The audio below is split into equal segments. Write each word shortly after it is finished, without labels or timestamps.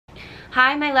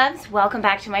Hi my loves, welcome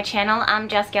back to my channel. I'm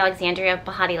Jessica Alexandria of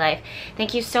Behatilife.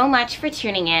 Thank you so much for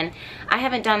tuning in. I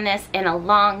haven't done this in a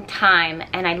long time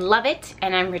and I love it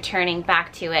and I'm returning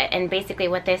back to it. And basically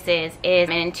what this is an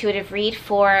intuitive read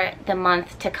for the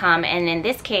month to come, and in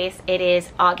this case it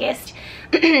is August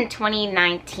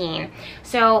 2019.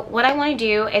 So what I want to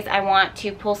do is I want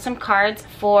to pull some cards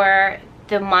for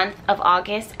the month of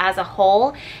August as a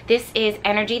whole. This is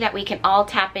energy that we can all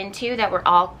tap into, that we're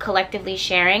all collectively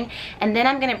sharing. And then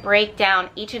I'm going to break down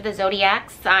each of the zodiac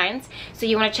signs. So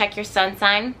you want to check your sun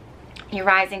sign, your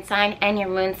rising sign, and your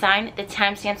moon sign. The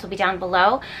timestamps will be down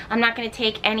below. I'm not going to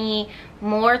take any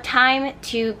more time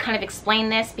to kind of explain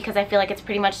this because I feel like it's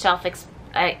pretty much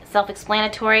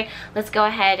self-explanatory. Let's go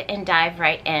ahead and dive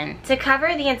right in. To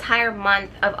cover the entire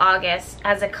month of August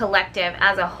as a collective,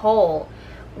 as a whole,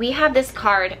 we have this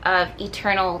card of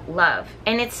eternal love,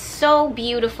 and it's so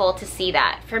beautiful to see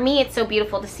that. For me, it's so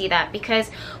beautiful to see that because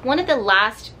one of the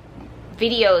last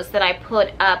videos that I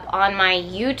put up on my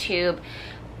YouTube,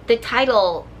 the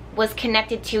title was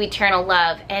connected to eternal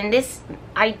love, and this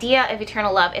idea of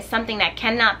eternal love is something that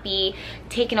cannot be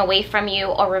taken away from you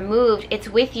or removed. It's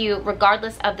with you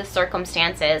regardless of the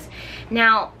circumstances.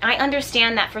 Now, I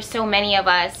understand that for so many of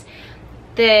us,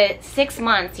 the 6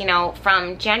 months, you know,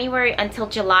 from January until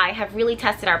July have really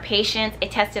tested our patience. It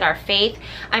tested our faith.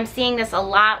 I'm seeing this a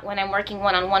lot when I'm working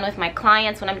one-on-one with my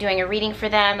clients, when I'm doing a reading for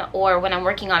them, or when I'm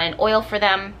working on an oil for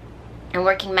them and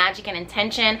working magic and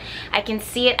intention. I can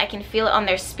see it, I can feel it on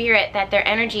their spirit, that their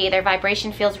energy, their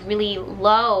vibration feels really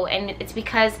low, and it's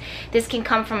because this can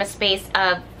come from a space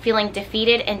of feeling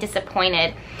defeated and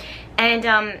disappointed.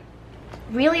 And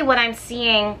really what I'm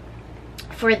seeing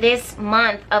for this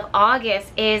month of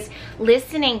August is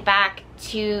listening back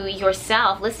to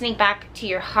yourself, listening back to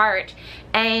your heart,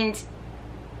 and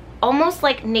almost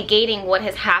like negating what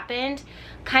has happened,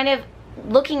 kind of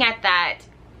looking at that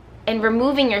and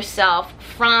removing yourself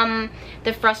from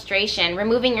the frustration,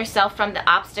 removing yourself from the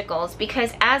obstacles,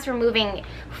 because as we're moving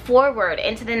forward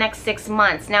into the next 6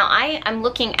 months, now I am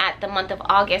looking at the month of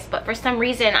August, but for some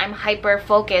reason I'm hyper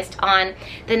focused on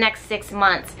the next 6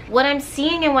 months. What I'm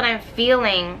seeing and what I'm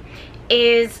feeling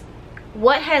is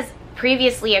what has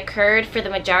previously occurred for the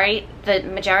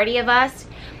majority of us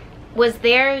was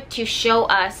there to show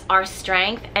us our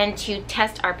strength and to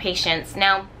test our patience.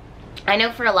 Now, I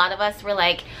know for a lot of us, we're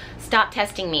like, stop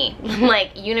testing me.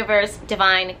 Like, universe,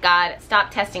 divine, God, stop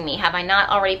testing me. Have I not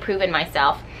already proven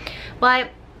myself?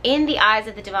 But in the eyes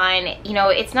of the divine, you know,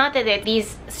 it's not that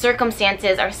these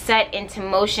circumstances are set into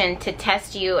motion to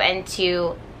test you and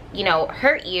to, you know,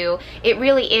 hurt you. It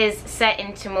really is set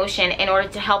into motion in order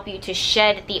to help you to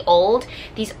shed these old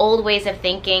ways of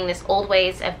thinking, these old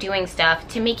ways of doing stuff,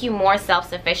 to make you more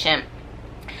self-sufficient.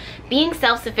 Being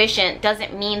self-sufficient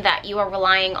doesn't mean that you are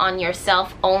relying on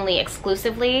yourself only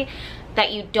exclusively,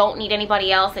 that you don't need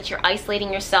anybody else, that you're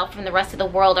isolating yourself from the rest of the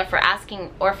world or from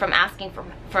asking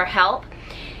for help.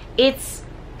 It's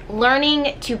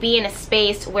learning to be in a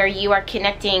space where you are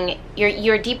connecting,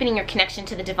 you're deepening your connection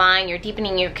to the divine, you're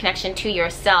deepening your connection to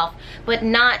yourself, but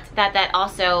not that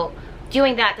also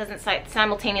doing that doesn't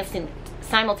simultaneously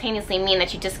mean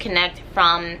that you disconnect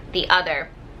from the other.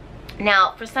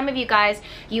 Now, for some of you guys,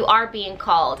 you are being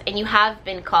called, and you have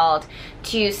been called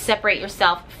to separate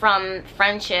yourself from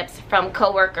friendships, from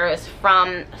coworkers,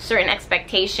 from certain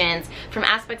expectations, from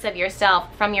aspects of yourself,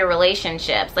 from your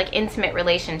relationships, like intimate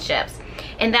relationships.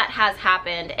 And that has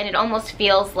happened, and it almost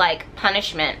feels like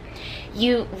punishment.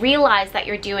 You realize that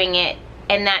you're doing it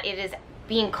and that it is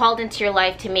being called into your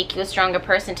life to make you a stronger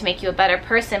person, to make you a better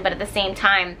person, but at the same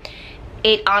time,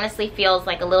 it honestly feels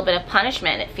like a little bit of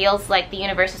punishment. It feels like the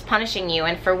universe is punishing you,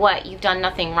 and for what? You've done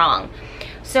nothing wrong.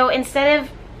 So instead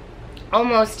of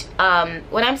almost,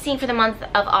 what I'm seeing for the month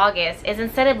of August is,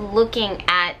 instead of looking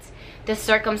at the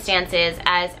circumstances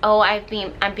as, oh, I'm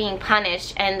being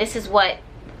punished and this is what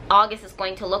August is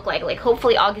going to look like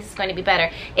hopefully August is going to be better.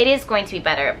 It is going to be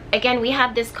better. Again, we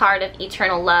have this card of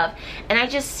eternal love, and I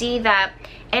just see that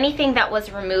anything that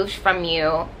was removed from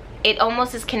you, it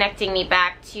almost is connecting me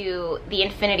back to the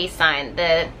infinity sign,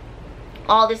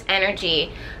 all this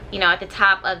energy, you know, at the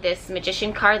top of this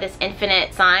magician card, this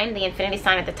infinite sign, the infinity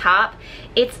sign at the top.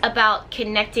 It's about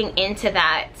connecting into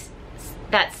that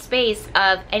space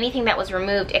of anything that was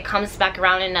removed. It comes back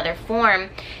around in another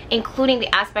form, including the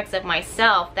aspects of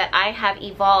myself that I have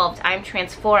evolved, I'm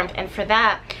transformed, and for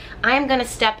that, I am going to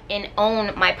step in,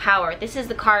 own my power. This is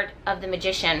the card of the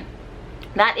magician.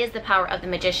 That is the power of the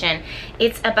magician.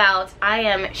 It's about, I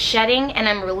am shedding and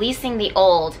I'm releasing the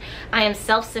old. I am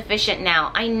self-sufficient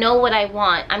now. I know what I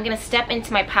want. I'm going to step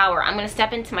into my power. I'm going to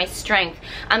step into my strength.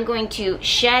 I'm going to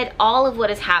shed all of what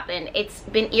has happened. It's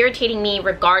been irritating me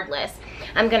regardless.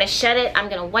 I'm going to shed it. I'm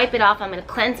going to wipe it off. I'm going to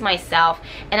cleanse myself.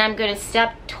 And I'm going to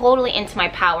step totally into my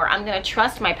power. I'm going to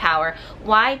trust my power.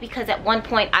 Why? Because at one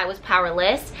point I was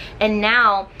powerless. And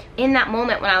now, in that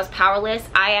moment when I was powerless,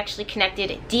 I actually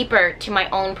connected deeper to my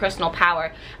own personal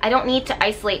power. I don't need to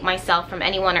isolate myself from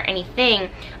anyone or anything.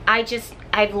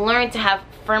 I've learned to have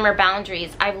firmer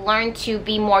boundaries. I've learned to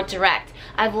be more direct.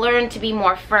 I've learned to be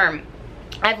more firm.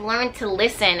 I've learned to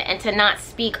listen and to not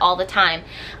speak all the time.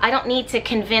 I don't need to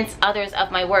convince others of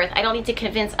my worth. I don't need to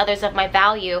convince others of my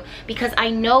value because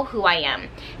I know who I am.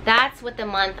 That's what the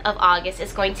month of August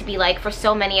is going to be like for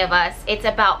so many of us. It's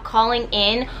about calling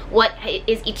in what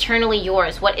is eternally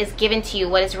yours, what is given to you,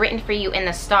 what is written for you in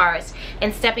the stars,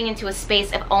 and stepping into a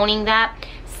space of owning that,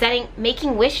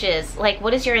 making wishes. Like,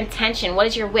 what is your intention? What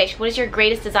is your wish? What is your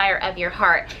greatest desire of your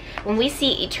heart? When we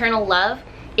see eternal love,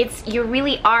 you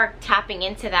really are tapping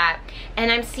into that.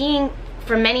 And I'm seeing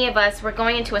for many of us, we're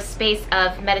going into a space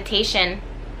of meditation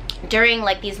during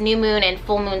like these new moon and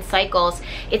full moon cycles.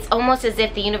 It's almost as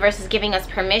if the universe is giving us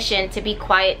permission to be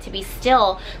quiet, to be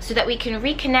still, so that we can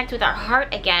reconnect with our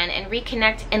heart again and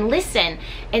reconnect and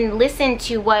listen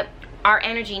to what our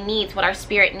energy needs, what our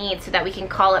spirit needs, so that we can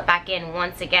call it back in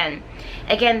once again.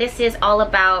 Again, this is all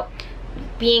about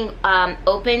being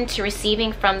open to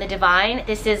receiving from the divine.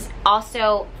 This is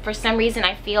also, for some reason,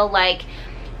 I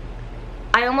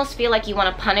almost feel like you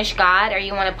want to punish God, or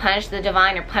you want to punish the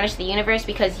divine, or punish the universe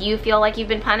because you feel like you've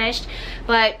been punished.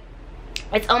 But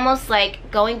it's almost like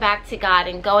going back to God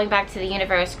and going back to the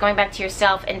universe, going back to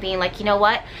yourself and being like, you know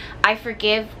what, I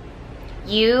forgive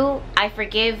you, I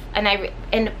forgive,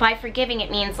 and by forgiving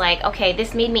it means like, okay,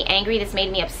 this made me angry, this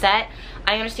made me upset,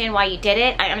 I understand why you did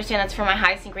it, I understand that's for my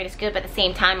highest and greatest good, but at the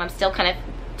same time I'm still kind of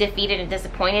defeated and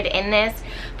disappointed in this,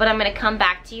 but I'm going to come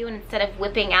back to you, and instead of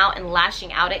whipping out and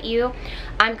lashing out at you,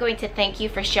 I'm going to thank you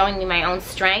for showing me my own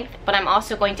strength. But I'm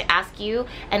also going to ask you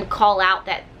and call out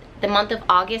that the month of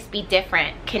August be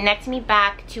different. Connect me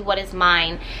back to what is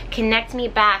mine. Connect me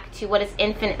back to what is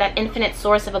infinite, that infinite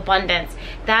source of abundance.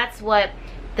 That's what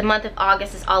the month of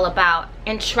August is all about.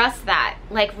 And trust that.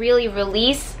 Like, really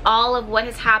release all of what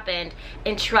has happened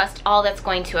and trust all that's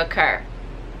going to occur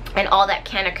and all that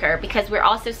can occur, because we're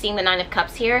also seeing the Nine of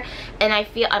Cups here, and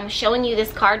I'm showing you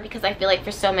this card because I feel like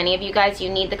for so many of you guys, you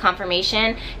need the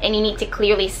confirmation and you need to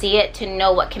clearly see it to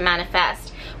know what can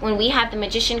manifest. When we have the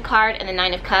Magician card and the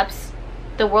Nine of Cups,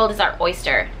 the world is our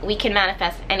oyster. We can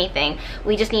manifest anything.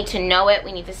 We just need to know it,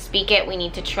 we need to speak it, we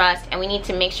need to trust, and we need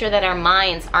to make sure that our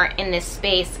minds aren't in this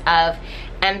space of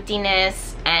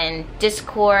emptiness and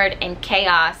discord and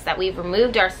chaos, that we've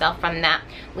removed ourselves from that.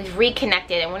 We've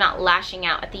reconnected and we're not lashing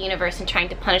out at the universe and trying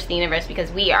to punish the universe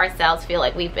because we ourselves feel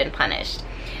like we've been punished.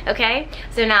 Okay,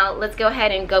 so now let's go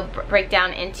ahead and go break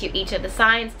down into each of the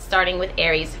signs, starting with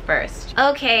Aries first.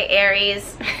 Okay,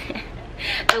 Aries.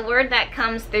 The word that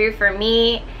comes through for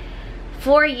me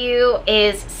for you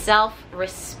is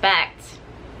self-respect.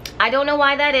 I don't know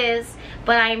why that is,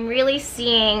 but I'm really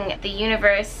seeing the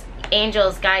universe,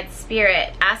 angels, guides,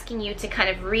 spirit asking you to kind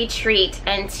of retreat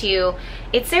and to,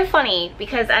 it's so funny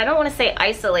because I don't want to say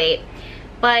isolate,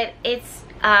 but it's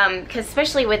because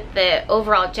especially with the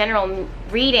overall general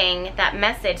reading, that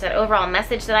message, that overall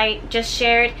message that I just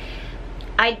shared,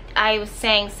 I was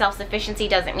saying self-sufficiency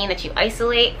doesn't mean that you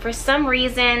isolate. For some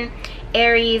reason,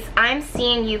 Aries, I'm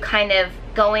seeing you kind of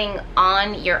going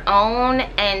on your own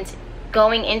and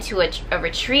going into a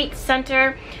retreat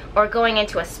center or going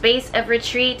into a space of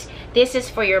retreat. This is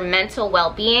for your mental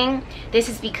well-being. This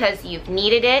is because you've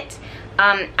needed it.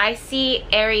 I see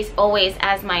Aries always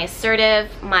as my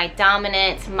assertive, my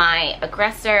dominant, my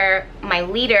aggressor, my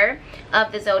leader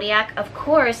of the zodiac, of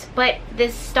course, but the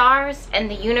stars and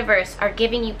the universe are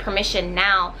giving you permission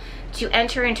now to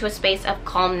enter into a space of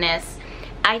calmness.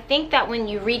 I think that when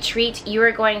you retreat, you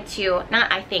are going to,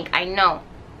 not I think, I know,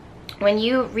 when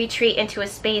you retreat into a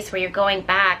space where you're going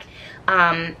back,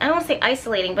 I don't want to say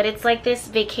isolating, but it's like this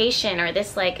vacation or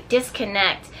this like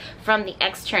disconnect from the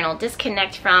external,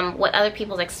 disconnect from what other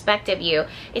people expect of you.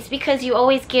 It's because you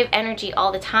always give energy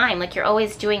all the time, like you're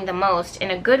always doing the most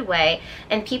in a good way,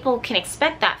 and people can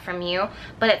expect that from you.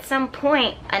 But at some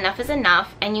point, enough is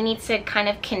enough, and you need to kind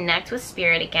of connect with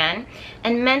spirit again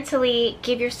and mentally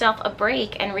give yourself a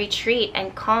break and retreat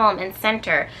and calm and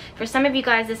center. For some of you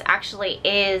guys, this actually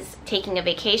is taking a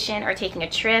vacation or taking a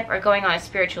trip or going on a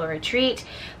spiritual retreat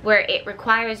where it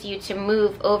requires you to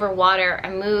move over water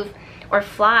and move or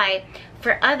fly.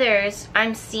 For others,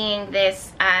 I'm seeing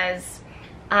this as,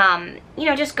 you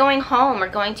know, just going home or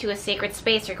going to a sacred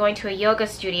space or going to a yoga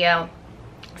studio.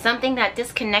 Something that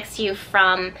disconnects you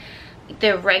from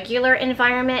the regular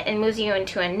environment and moves you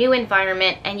into a new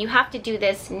environment, and you have to do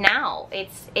this now.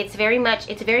 It's very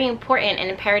important and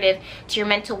imperative to your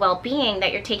mental well-being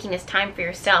that you're taking this time for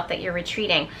yourself, that you're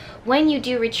retreating. When you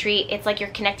do retreat, it's like you're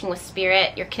connecting with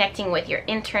spirit, you're connecting with your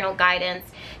internal guidance,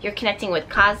 you're connecting with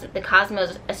the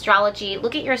cosmos, astrology.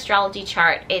 Look at your astrology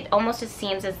chart. It almost just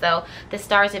seems as though the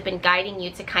stars have been guiding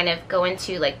you to kind of go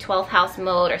into like 12th house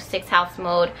mode or 6th house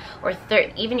mode, or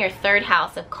even your 3rd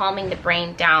house of calming the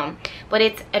brain down. But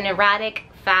it's an erratic,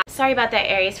 fast. Sorry about that,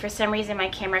 Aries. For some reason my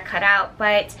camera cut out.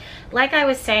 But like I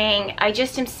was saying, I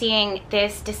just am seeing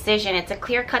this decision. It's a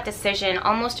clear-cut decision,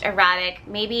 almost erratic.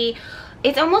 Maybe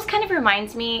it almost kind of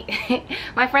reminds me,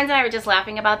 my friends and I were just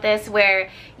laughing about this, where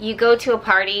you go to a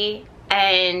party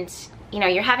and, you know,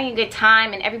 you're having a good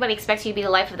time and everybody expects you to be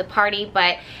the life of the party,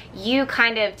 but you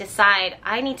kind of decide,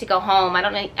 I need to go home, I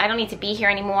don't need to be here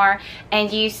anymore, and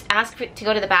you ask to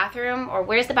go to the bathroom, or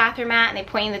where's the bathroom at, and they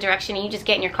point you in the direction, and you just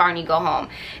get in your car and you go home.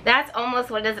 That's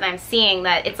almost what it is that I'm seeing,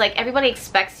 that it's like everybody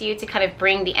expects you to kind of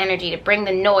bring the energy, to bring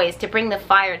the noise, to bring the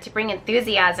fire, to bring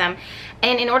enthusiasm.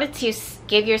 And in order to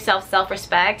give yourself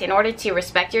self-respect, in order to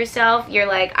respect yourself, you're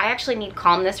like, I actually need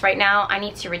calmness right now. I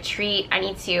need to retreat. I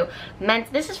need to,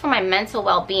 this is for my mental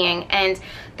well-being. And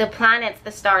the planets,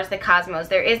 the stars, the cosmos,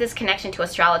 there is this connection to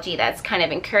astrology that's kind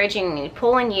of encouraging you,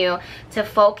 pulling you to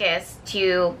focus,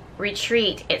 to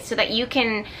retreat, so that you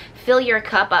can fill your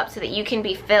cup up, so that you can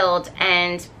be filled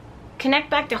and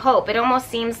connect back to hope. It almost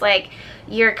seems like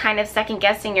you're kind of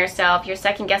second-guessing yourself, you're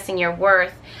second-guessing your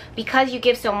worth, because you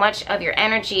give so much of your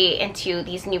energy into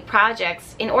these new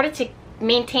projects. In order to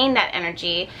maintain that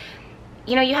energy,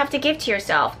 you know, you have to give to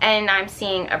yourself, and I'm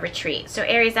seeing a retreat. So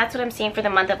Aries, that's what I'm seeing for the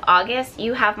month of August.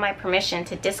 You have my permission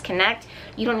to disconnect.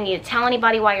 You don't need to tell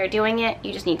anybody why you're doing it.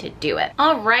 You just need to do it.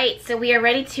 All right, so we are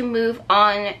ready to move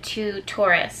on to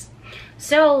Taurus.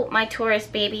 So my Taurus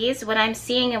babies, what I'm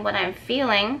seeing and what I'm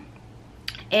feeling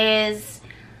is,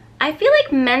 I feel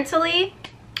like mentally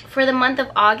for the month of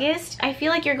August, I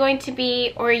feel like you're going to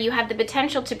be, or you have the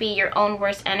potential to be, your own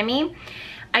worst enemy.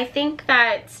 I think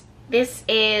that this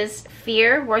is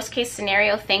fear, worst case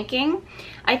scenario thinking.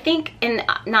 I think, and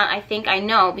not I think, I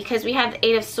know, because we have the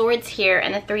 8 of Swords here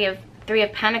and the 3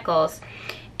 of Pentacles.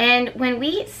 And when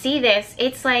we see this,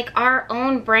 it's like our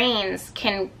own brains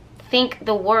can think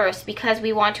the worst because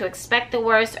we want to expect the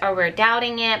worst, or we're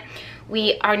doubting it.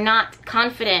 We are not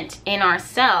confident in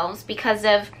ourselves because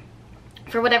of,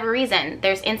 for whatever reason,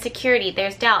 there's insecurity,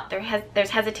 there's doubt,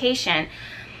 there's hesitation.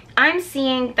 I'm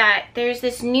seeing that there's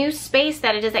this new space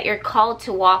that it is that you're called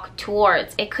to walk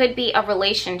towards. It could be a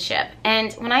relationship.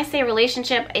 And when I say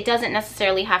relationship, it doesn't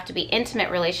necessarily have to be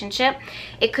intimate relationship.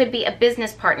 It could be a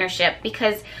business partnership,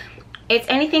 because it's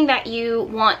anything that you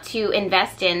want to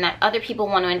invest in, that other people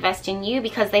want to invest in you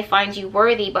because they find you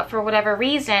worthy, but for whatever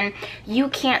reason, you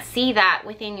can't see that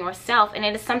within yourself, and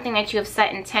it is something that you have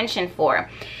set intention for.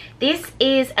 This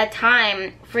is a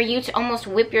time for you to almost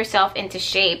whip yourself into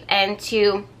shape and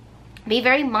to be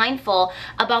very mindful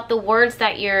about the words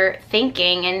that you're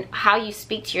thinking and how you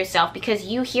speak to yourself, because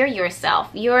you hear yourself.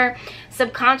 Your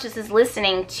subconscious is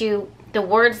listening to the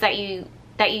words that you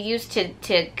use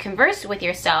to converse with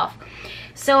yourself.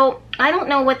 So I don't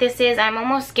know what this is. I'm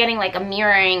almost getting like a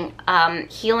mirroring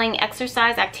healing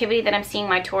exercise activity that I'm seeing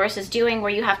my Taurus is doing,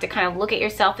 where you have to kind of look at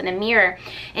yourself in the mirror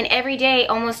and every day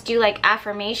almost do like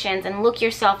affirmations and look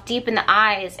yourself deep in the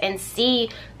eyes and see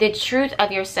the truth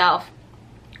of yourself,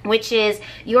 which is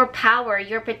your power,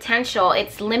 your potential.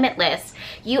 It's limitless.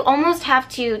 You almost have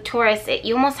to, Taurus,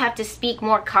 you almost have to speak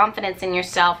more confidence in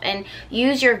yourself and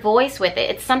use your voice with it.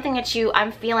 It's something that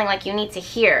I'm feeling like you need to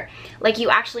hear, like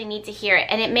you actually need to hear it.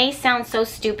 And it may sound so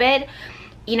stupid,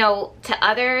 you know, to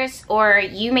others, or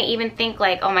you may even think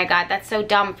like, oh my God, that's so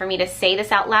dumb for me to say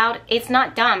this out loud. It's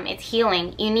not dumb, it's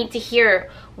healing. You need to hear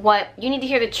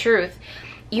the truth.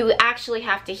 You actually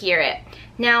have to hear it.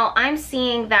 Now, I'm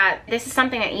seeing that this is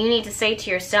something that you need to say to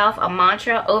yourself, a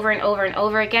mantra over and over and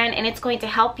over again, and it's going to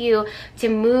help you to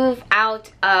move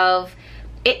out of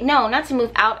it. No, not to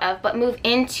move out of, but move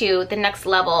into the next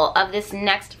level of this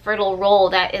next fertile role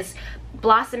that is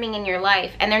blossoming in your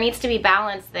life. And there needs to be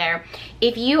balance there.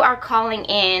 If you are calling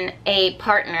in a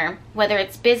partner, whether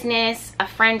it's business, a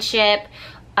friendship,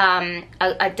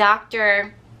 a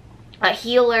doctor, a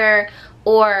healer,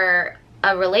 or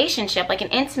a relationship, like an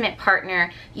intimate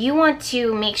partner, you want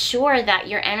to make sure that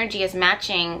your energy is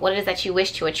matching what it is that you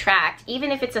wish to attract,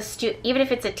 even if it's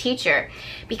a teacher,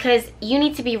 because you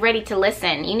need to be ready to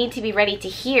listen. You need to be ready to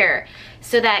hear,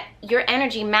 so that your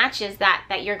energy matches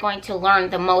that you're going to learn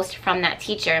the most from that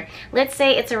teacher. Let's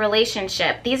say it's a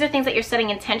relationship. These are things that you're setting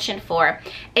intention for.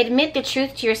 Admit the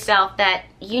truth to yourself that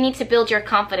you need to build your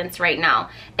confidence right now.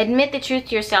 Admit the truth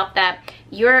to yourself that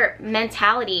your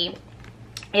mentality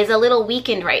is a little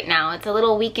weakened right now. It's a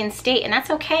little weakened state, and that's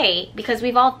okay, because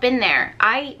we've all been there.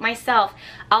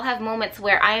 I'll have moments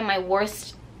where I am my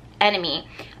worst enemy.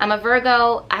 I'm a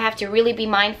Virgo. I have to really be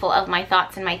mindful of my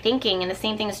thoughts and my thinking, and the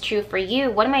same thing is true for you.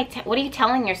 What are you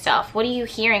telling yourself? What are you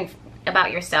hearing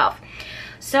about yourself?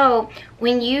 So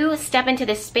when you step into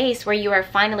this space where you are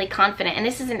finally confident, and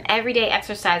this is an everyday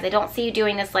exercise, I don't see you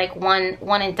doing this like one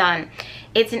and done.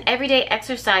 It's an everyday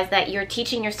exercise that you're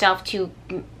teaching yourself to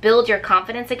build your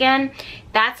confidence again.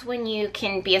 That's when you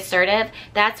can be assertive.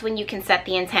 That's when you can set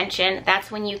the intention. That's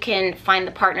when you can find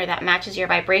the partner that matches your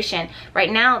vibration.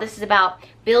 Right now, this is about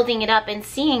building it up and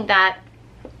seeing that,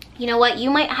 you know what,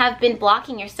 you might have been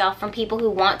blocking yourself from people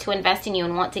who want to invest in you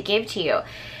and want to give to you.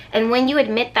 And when you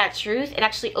admit that truth, it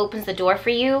actually opens the door for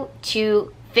you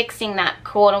to fixing that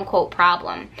quote-unquote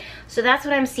problem. So that's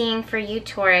what I'm seeing for you,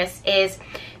 Taurus, is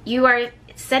you are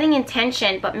setting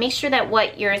intention, but make sure that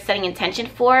what you're setting intention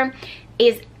for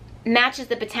matches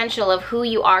the potential of who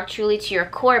you are truly to your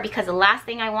core, because the last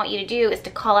thing I want you to do is to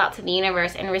call out to the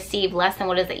universe and receive less than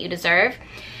what it is that you deserve.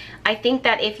 I think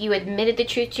that if you admitted the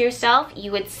truth to yourself,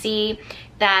 you would see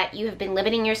that you have been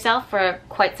limiting yourself for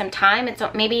quite some time, and so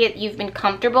maybe you've been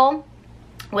comfortable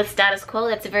with status quo.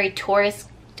 That's a very Taurus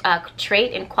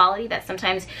trait and quality that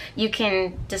sometimes you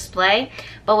can display.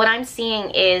 But what I'm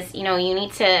seeing is, you know, you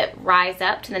need to rise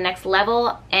up to the next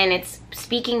level, and it's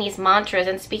speaking these mantras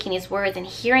and speaking these words and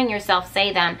hearing yourself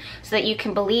say them so that you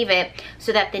can believe it,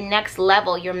 so that the next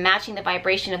level you're matching the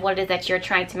vibration of what it is that you're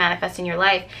trying to manifest in your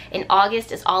life. And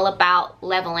August is all about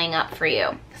leveling up for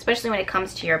you, especially when it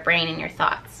comes to your brain and your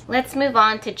thoughts. Let's move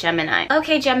on to Gemini.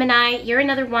 Okay, Gemini, you're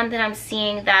another one that I'm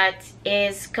seeing that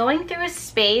is going through a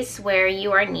space where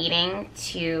you are needing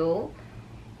to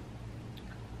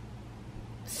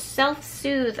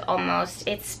self-soothe almost.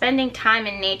 It's spending time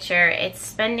in nature. It's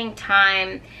spending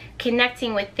time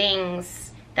connecting with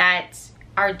things that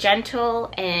are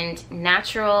gentle and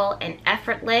natural and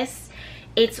effortless.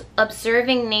 It's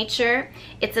observing nature.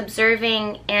 It's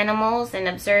observing animals and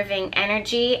observing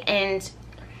energy and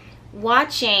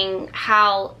watching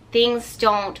how things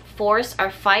don't force or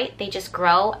fight. They just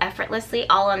grow effortlessly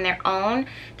all on their own.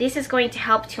 This is going to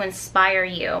help to inspire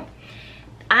you.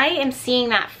 I am seeing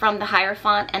that from the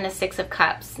Hierophant and the Six of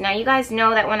Cups. Now, you guys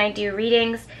know that when I do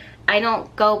readings, I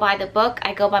don't go by the book.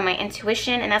 I go by my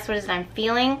intuition, and that's what it is I'm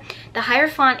feeling. The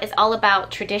Hierophant is all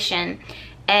about tradition,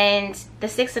 and the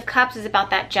Six of Cups is about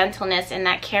that gentleness and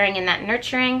that caring and that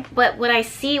nurturing. But what I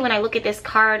see when I look at this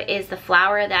card is the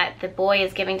flower that the boy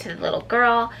is giving to the little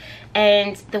girl,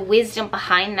 and the wisdom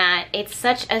behind that. It's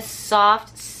such a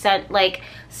soft,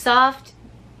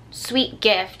 sweet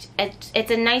gift.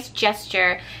 It's a nice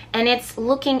gesture, and it's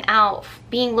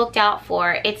being looked out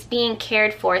for. It's being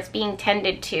cared for. It's being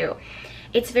tended to.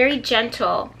 It's very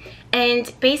gentle.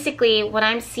 And basically what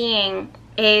I'm seeing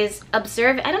is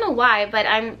observe. I don't know why, but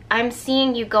I'm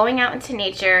seeing you going out into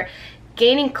nature,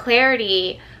 gaining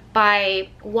clarity by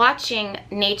watching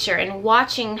nature and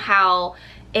watching how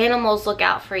animals look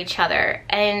out for each other,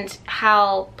 and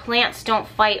how plants don't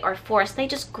fight or force. They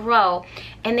just grow,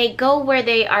 and they go where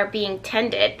they are being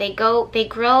tended. They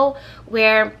grow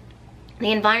where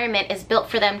the environment is built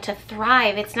for them to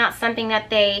thrive. It's not something that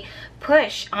they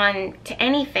push on to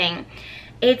anything.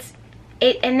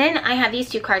 And then I have these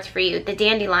two cards for you. The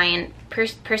Dandelion,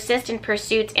 persistent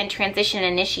pursuits and transition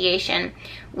initiation,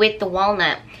 with the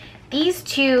Walnut. These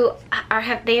two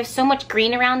they have so much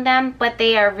green around them, but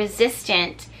they are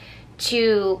resistant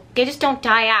to, they just don't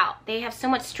die out. They have so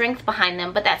much strength behind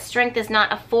them, but that strength is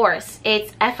not a force.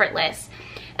 It's effortless.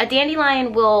 A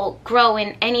dandelion will grow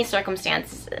in any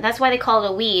circumstance. That's why they call it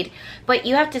a weed. But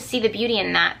you have to see the beauty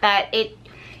in that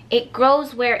it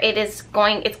grows where it's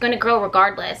going to grow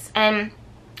regardless. And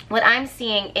what I'm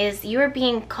seeing is you're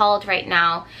being called right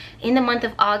now in the month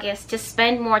of August to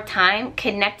spend more time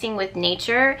connecting with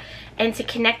nature and to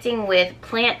connecting with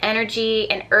plant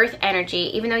energy and earth energy.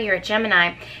 Even though you're a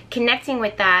Gemini, connecting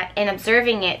with that and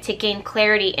observing it to gain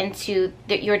clarity into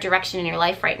your direction in your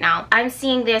life right now. I'm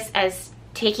seeing this as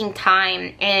taking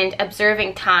time and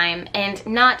observing time and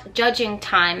not judging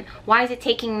time. Why is it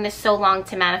taking this so long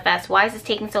to manifest? Why is this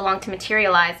taking so long to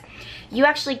materialize? you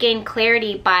actually gain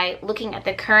clarity by looking at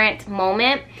the current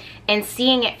moment and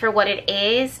seeing it for what it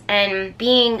is, and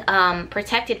being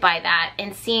protected by that,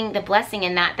 and seeing the blessing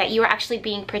in that, that you are actually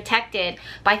being protected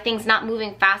by things not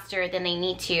moving faster than they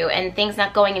need to, and things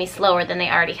not going any slower than they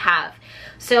already have.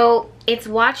 So it's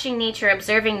watching nature,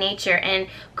 observing nature, and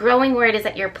growing where it is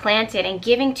that you're planted, and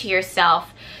giving to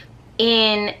yourself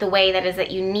in the way that is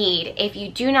that you need. If you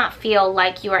do not feel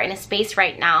like you are in a space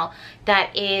right now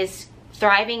that is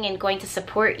thriving and going to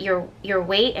support your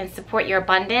weight and support your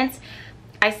abundance,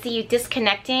 I see you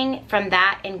disconnecting from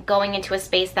that and going into a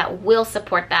space that will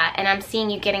support that. And I'm seeing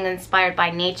you getting inspired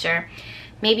by nature.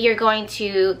 Maybe you're going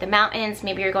to the mountains,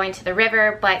 maybe you're going to the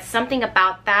river, but something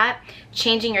about that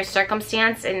changing your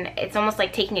circumstance, and it's almost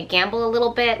like taking a gamble a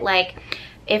little bit. Like,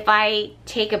 if I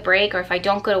take a break, or if I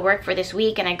don't go to work for this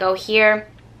week and I go here,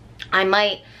 I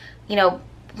might, you know,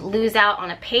 lose out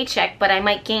on a paycheck, but I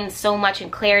might gain so much in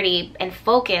clarity and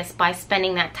focus by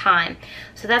spending that time.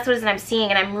 So that's what it is that I'm seeing,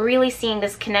 and I'm really seeing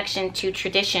this connection to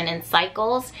tradition and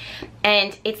cycles.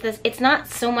 And it's not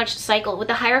so much cycle with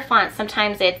the Hierophant.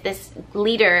 Sometimes it's this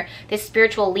leader, this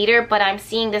spiritual leader, but I'm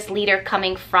seeing this leader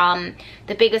coming from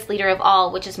the biggest leader of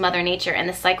all, which is Mother Nature, and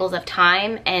the cycles of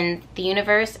time and the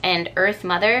universe and Earth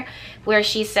Mother, where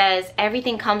she says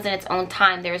everything comes in its own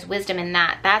time. There's wisdom in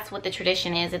that. That's what the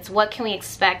tradition is. It's what can we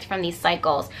expect from these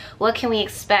cycles? What can we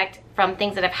expect from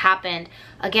things that have happened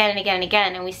again and again and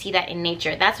again? And we see that in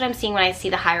nature. That's what I'm seeing when I see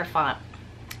the Hierophant.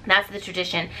 That's the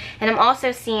tradition. And I'm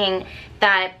also seeing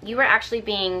that you are actually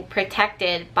being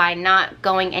protected by not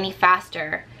going any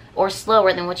faster or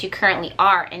slower than what you currently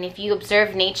are. And if you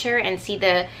observe nature and see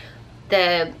the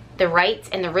rites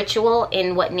and the ritual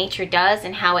in what nature does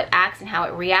and how it acts and how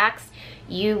it reacts,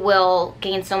 you will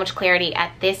gain so much clarity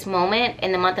at this moment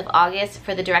in the month of August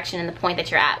for the direction and the point that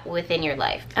you're at within your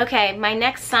life. Okay, my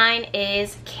next sign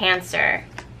is Cancer.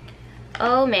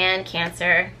 Oh man,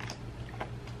 Cancer.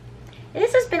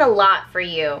 This has been a lot for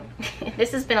you.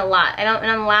 This has been a lot. And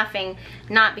I'm laughing,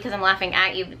 not because I'm laughing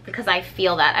at you, because I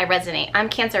feel that. I resonate. I'm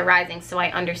Cancer rising, so I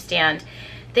understand.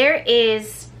 There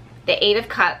is the Eight of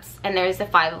Cups and there's the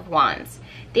Five of Wands.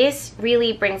 This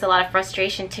really brings a lot of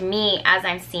frustration to me as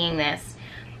I'm seeing this,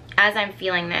 as I'm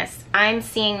feeling this. I'm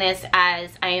seeing this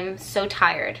as I am so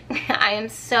tired. I am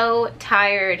so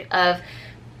tired of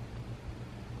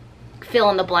fill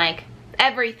in the blank.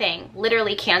 Everything.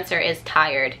 Literally, Cancer is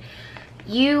tired.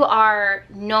 You are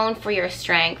known for your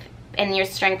strength, and your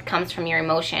strength comes from your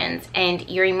emotions, and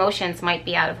your emotions might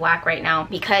be out of whack right now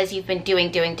because you've been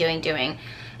doing.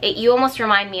 You almost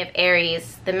remind me of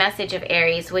Aries, the message of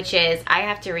Aries, which is I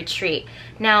have to retreat.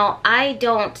 Now, I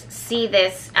don't see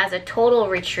this as a total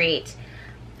retreat.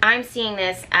 I'm seeing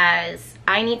this as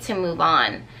I need to move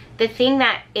on. The thing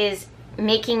that is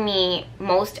making me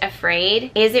most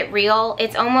afraid, is it real?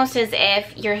 It's almost as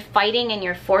if you're fighting and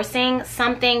you're forcing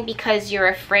something because you're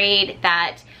afraid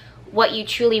that what you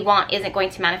truly want isn't going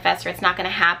to manifest, or it's not going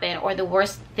to happen, or the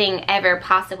worst thing ever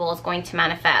possible is going to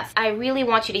manifest. I really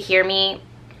want you to hear me.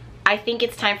 I think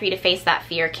it's time for you to face that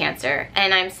fear, Cancer.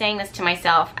 And I'm saying this to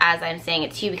myself as I'm saying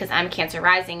it to you because I'm Cancer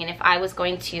rising. And if I was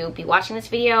going to be watching this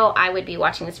video, I would be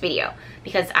watching this video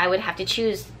because I would have to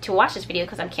choose to watch this video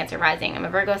because I'm Cancer rising. I'm a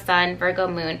Virgo sun, Virgo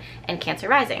moon, and Cancer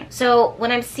rising. So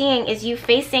what I'm seeing is you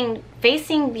facing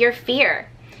your fear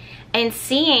and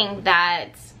seeing that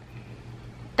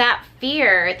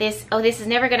fear, this is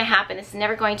never going to happen, this is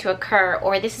never going to occur,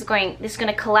 or this is going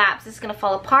to collapse, this is going to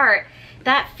fall apart.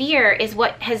 That fear is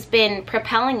what has been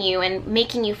propelling you and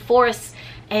making you force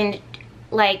and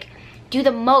like do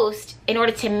the most in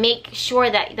order to make sure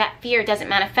that that fear doesn't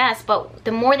manifest. But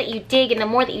the more that you dig and the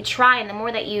more that you try and the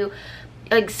more that you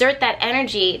exert that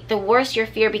energy, the worse your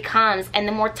fear becomes and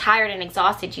the more tired and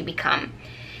exhausted you become.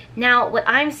 Now, what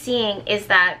I'm seeing is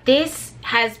that this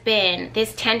has been,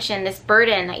 this tension, this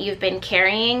burden that you've been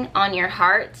carrying on your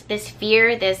heart, this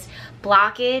fear, this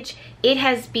blockage, it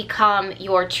has become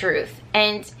your truth.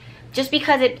 And just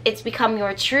because it's become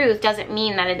your truth doesn't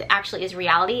mean that it actually is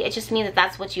reality. It just means that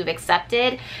that's what you've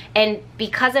accepted. And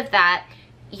because of that,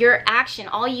 your action,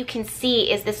 all you can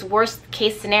see is this worst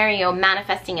case scenario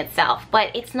manifesting itself.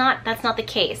 But it's not, that's not the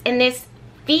case. And this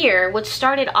fear, which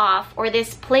started off, or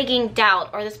this plaguing doubt,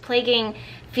 or this plaguing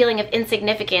feeling of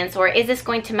insignificance, or is this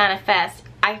going to manifest?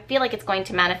 I feel like it's going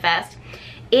to manifest.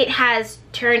 It has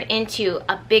turned into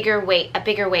a bigger weight,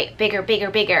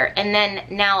 bigger. And then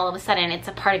now all of a sudden it's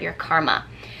a part of your karma.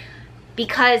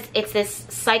 Because it's this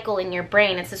cycle in your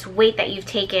brain, it's this weight that you've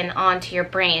taken onto your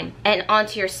brain and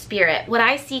onto your spirit. What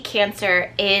I see,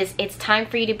 Cancer, is it's time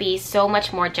for you to be so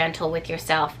much more gentle with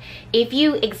yourself. If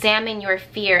you examine your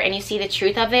fear and you see the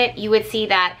truth of it, you would see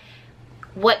that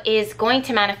what is going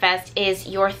to manifest is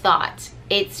your thought.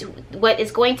 It's what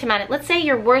is going to manifest. Let's say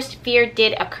your worst fear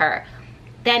did occur.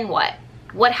 Then what?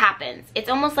 What happens? It's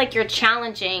almost like you're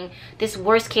challenging this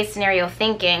worst case scenario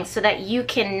thinking so that you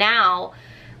can now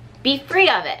be free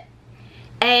of it.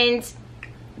 And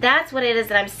that's what it is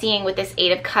that I'm seeing with this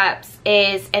Eight of Cups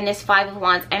is, and this Five of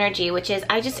Wands energy, which is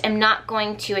I just am not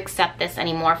going to accept this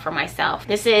anymore for myself.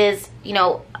 This is, you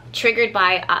know, triggered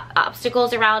by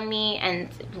obstacles around me and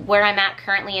where I'm at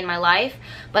currently in my life,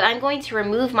 but I'm going to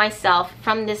remove myself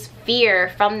from this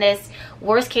fear, from this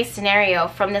worst case scenario,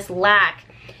 from this lack.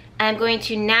 I'm going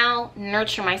to now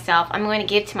nurture myself. I'm going to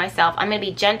give to myself. I'm going to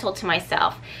be gentle to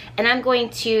myself, and I'm going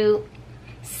to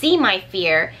see my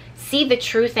fear, see the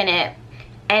truth in it,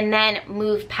 and then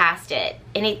move past it.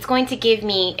 And it's going to give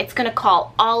me, it's going to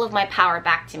call all of my power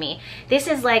back to me. This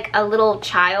is like a little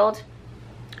child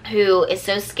who is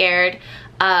so scared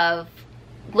of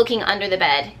looking under the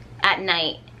bed at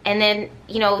night, and then,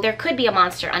 you know, there could be a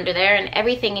monster under there, and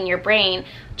everything in your brain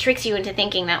tricks you into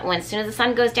thinking that when as soon as the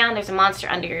sun goes down, there's a monster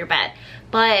under your bed.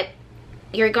 But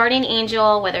your guardian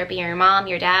angel, whether it be your mom,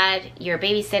 your dad, your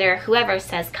babysitter, whoever,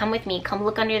 says, come with me, come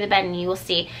look under the bed, and you will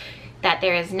see that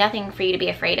there is nothing for you to be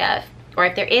afraid of. Or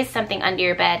if there is something under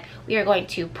your bed, we are going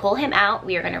to pull him out,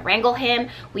 we are going to wrangle him,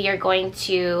 we are going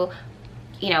to,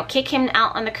 you know, kick him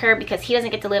out on the curb because he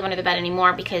doesn't get to live under the bed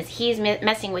anymore, because he's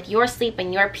messing with your sleep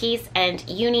and your peace, and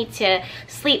you need to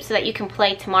sleep so that you can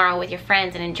play tomorrow with your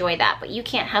friends and enjoy that. But you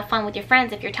can't have fun with your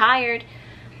friends if you're tired.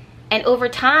 And over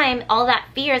time, all that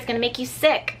fear is going to make you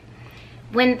sick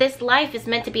when this life is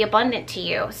meant to be abundant to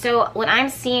you. So what I'm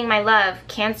seeing, my love,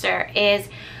 Cancer, is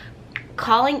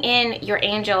calling in your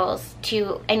angels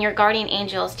and your guardian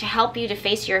angels to help you to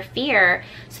face your fear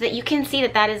so that you can see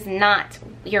that that is not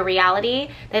your reality,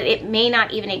 that it may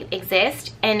not even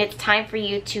exist, and it's time for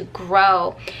you to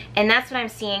grow. And that's what I'm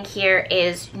seeing here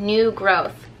is new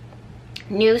growth,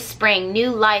 new spring,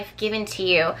 new life given to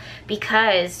you,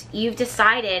 because you've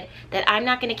decided that I'm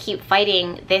not going to keep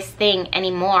fighting this thing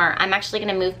anymore. I'm actually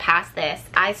going to move past this.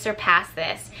 I surpass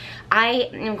this. I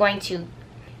am going to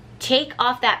take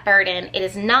off that burden. It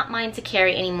is not mine to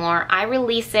carry anymore. I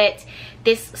release it.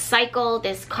 This cycle,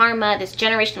 this karma, this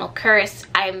generational curse,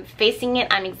 I'm facing it,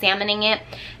 I'm examining it,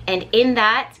 and in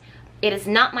that, it is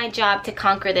not my job to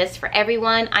conquer this for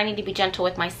everyone. I need to be gentle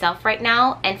with myself right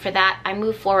now, and for that, I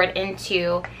move forward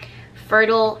into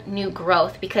fertile new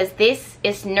growth, because this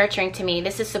is nurturing to me,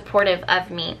 this is supportive of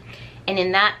me, and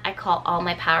in that, I call all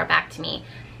my power back to me.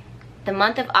 The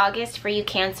month of August for you,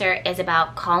 Cancer, is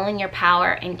about calling your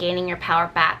power and gaining your power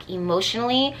back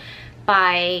emotionally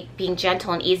by being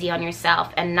gentle and easy on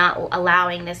yourself, and not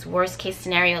allowing this worst case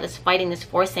scenario, this fighting, this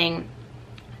forcing,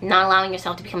 not allowing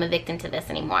yourself to become a victim to this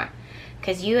anymore.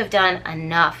 Because you have done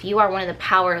enough. You are one of the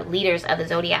power leaders of the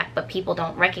Zodiac, but people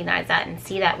don't recognize that and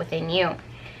see that within you.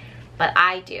 But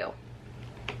I do.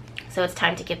 So it's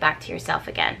time to get back to yourself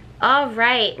again. All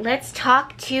right, let's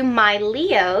talk to my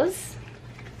Leos.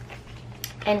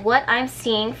 And what I'm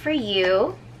seeing for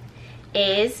you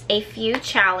is a few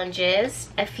challenges,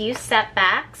 a few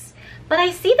setbacks, but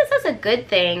I see this as a good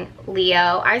thing,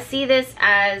 Leo. I see this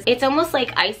as, it's almost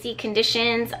like icy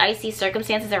conditions, icy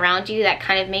circumstances around you that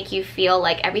kind of make you feel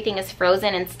like everything is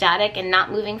frozen and static and not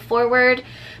moving forward.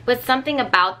 But something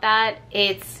about that,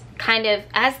 it's kind of,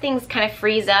 as things kind of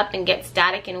freeze up and get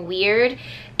static and weird,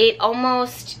 it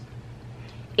almost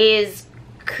is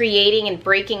creating and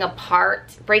breaking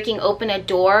apart, breaking open a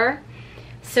door,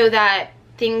 so that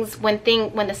things, when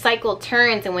the cycle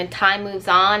turns and when time moves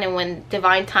on and when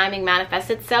divine timing manifests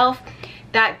itself,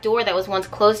 that door that was once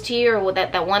closed to you, or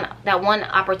that one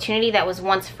opportunity that was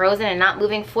once frozen and not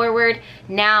moving forward,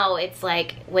 now it's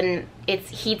like when it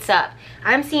heats up.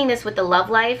 I'm seeing this with the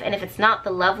love life, and if it's not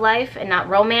the love life and not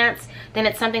romance, then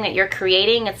it's something that you're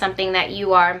creating. It's something that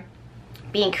you are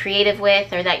being creative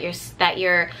with, or that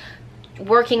you're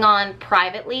working on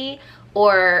privately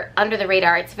or under the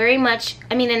radar. It's very much,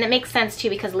 I mean, and it makes sense too,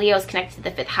 because Leo is connected to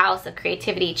the 5th house of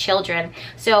creativity, children,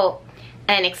 so,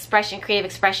 and expression, creative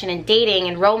expression, and dating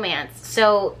and romance.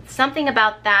 So something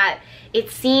about that, it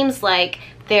seems like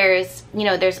there's, you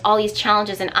know, there's all these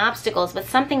challenges and obstacles, but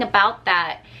something about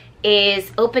that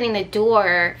is opening the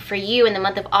door for you in the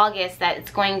month of August, that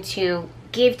it's going to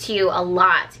give to you a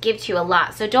lot,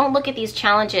 So don't look at these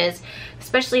challenges,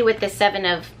 especially with the 7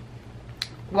 of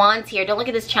Wands here, don't look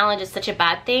at this challenge as such a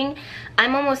bad thing.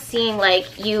 I'm almost seeing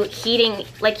like you heating,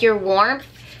 like your warmth,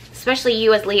 especially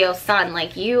you as Leo sun,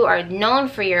 like you are known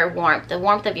for your warmth, the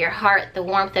warmth of your heart, the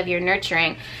warmth of your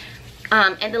nurturing.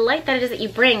 And the light that it is that you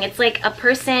bring, it's like a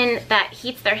person that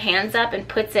heats their hands up and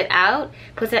puts it out,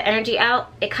 puts that energy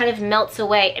out, it kind of melts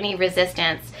away any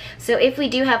resistance. So if we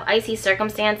do have icy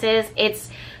circumstances,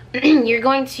 it's you're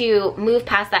going to move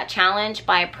past that challenge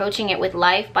by approaching it with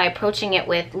life, by approaching it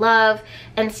with love,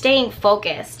 and staying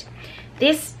focused.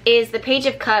 This is, the Page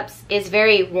of Cups is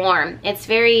very warm. It's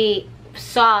very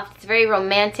soft, it's very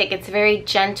romantic, it's very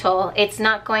gentle. It's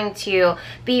not going to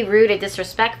be rude or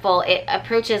disrespectful. It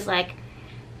approaches like,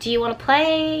 do you want to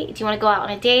play? Do you want to go out on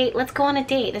a date? Let's go on a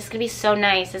date. This is going to be so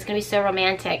nice. This is going to be so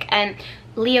romantic. And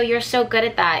Leo, you're so good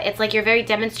at that. It's like you're very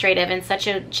demonstrative in such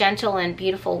a gentle and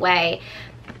beautiful way.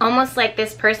 Almost like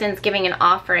this person's giving an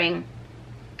offering.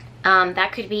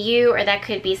 That could be you, or that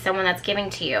could be someone that's giving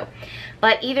to you.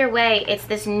 But either way, it's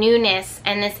this newness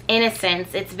and this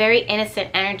innocence. It's very innocent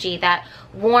energy that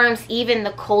warms even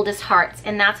the coldest hearts.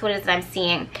 And that's what it is that I'm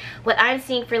seeing. What I'm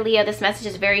seeing for Leo, this message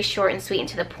is very short and sweet and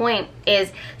to the point,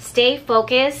 is stay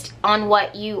focused on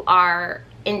what you are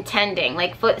intending.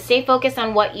 Like, stay focused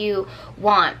on what you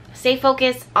want. Stay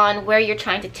focused on where you're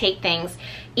trying to take things.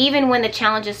 Even when the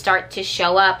challenges start to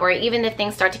show up, or even if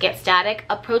things start to get static,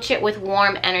 approach it with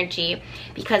warm energy,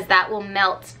 because that will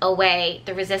melt away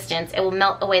the resistance. It will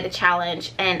melt away the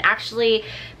challenge and actually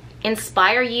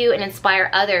inspire you and inspire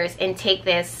others and take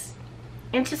this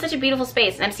into such a beautiful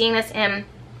space. And I'm seeing this in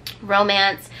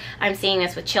romance. I'm seeing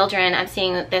this with children. I'm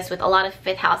seeing this with a lot of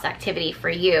fifth house activity for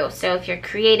you. So if you're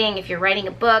creating, if you're writing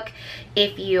a book,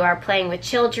 if you are playing with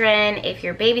children, if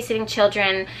you're babysitting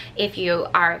children, if you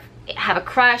have a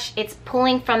crush, it's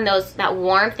pulling from that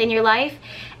warmth in your life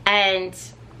and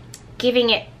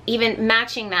giving it, even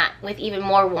matching that with even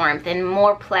more warmth and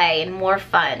more play and more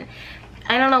fun.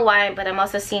 I don't know why, but I'm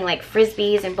also seeing like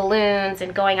frisbees and balloons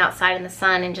and going outside in the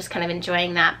sun and just kind of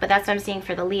enjoying that. But that's what I'm seeing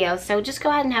for the Leo. So just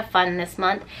go ahead and have fun this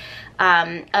month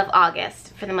of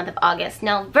August, for the month of August.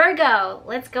 Now Virgo,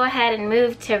 let's go ahead and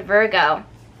move to Virgo.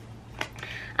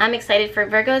 I'm excited for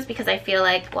Virgos because I feel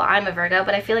like, well, I'm a Virgo,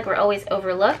 but I feel like we're always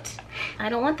overlooked. I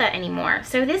don't want that anymore.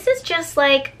 So this is just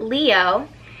like Leo,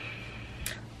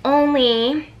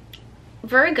 only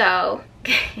Virgo.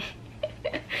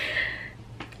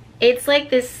 It's like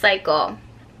this cycle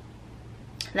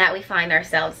that we find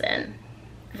ourselves in,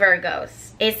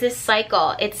 Virgos. It's this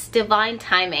cycle. It's divine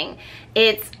timing.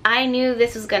 It's, I knew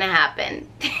this was going to happen.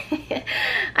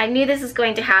 I knew this was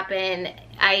going to happen.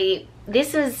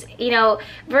 This is, you know,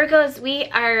 Virgos, we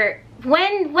are,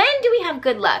 when do we have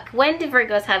good luck? When do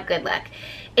Virgos have good luck?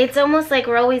 It's almost like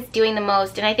we're always doing the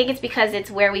most, and I think it's because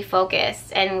it's where we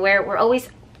focus and where we're always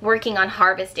working on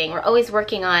harvesting. We're always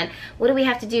working on what do we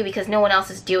have to do because no one else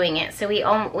is doing it. So we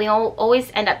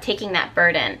always end up taking that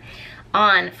burden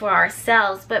on for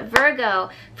ourselves. But Virgo,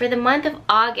 for the month of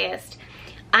August,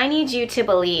 I need you to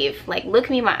believe, like, look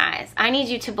me in my eyes. I need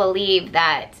you to believe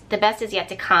that the best is yet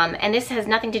to come, and this has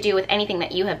nothing to do with anything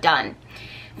that you have done.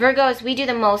 Virgos, we do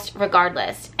the most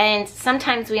regardless, and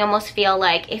sometimes we almost feel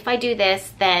like if I do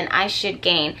this, then I should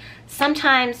gain.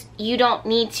 Sometimes you don't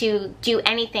need to do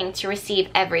anything to receive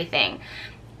everything.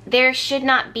 There should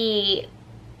not be,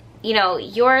 you know,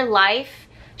 your life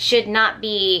should not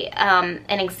be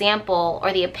an example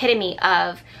or the epitome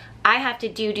of I have to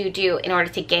do in order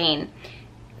to gain.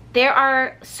 There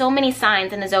are so many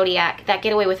signs in the Zodiac that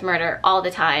get away with murder all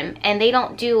the time, and they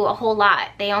don't do a whole lot.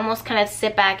 They almost kind of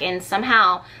sit back and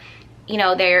somehow, you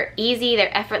know, they're easy,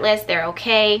 they're effortless, they're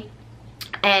okay,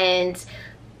 and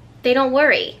they don't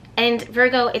worry. And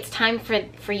Virgo, it's time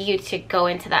for you to go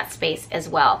into that space as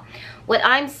well. What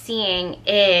I'm seeing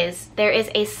is there is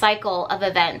a cycle of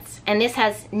events, and this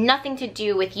has nothing to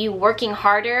do with you working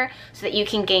harder so that you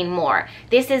can gain more.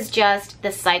 This is just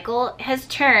the cycle has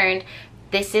turned.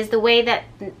 This is the way that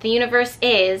the universe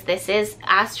is. This is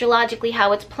astrologically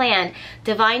how it's planned.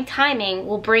 Divine timing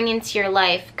will bring into your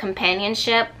life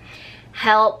companionship,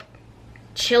 help,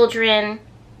 children,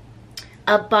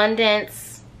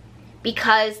 abundance,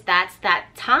 because that's that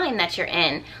time that you're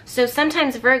in. So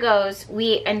sometimes Virgos,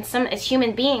 as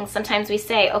human beings, sometimes we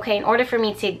say, okay, in order for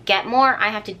me to get more, I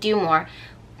have to do more.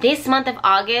 This month of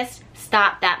August,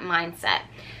 stop that mindset.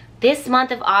 This month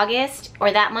of August,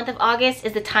 or that month of August,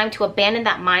 is the time to abandon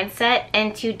that mindset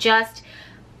and to just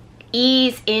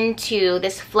ease into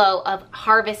this flow of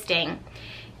harvesting.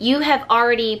 You have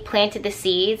already planted the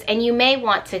seeds, and you may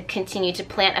want to continue to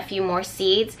plant a few more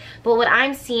seeds, but what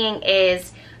I'm seeing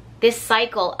is this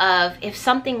cycle of if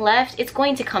something left, it's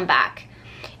going to come back.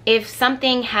 If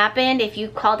something happened, if you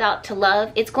called out to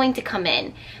love, it's going to come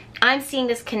in. I'm seeing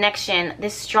this connection,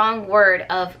 this strong word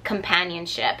of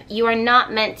companionship. You are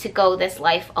not meant to go this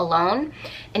life alone,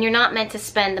 and you're not meant to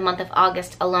spend the month of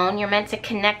August alone. You're meant to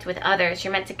connect with others.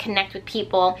 You're meant to connect with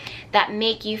people that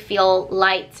make you feel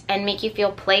light and make you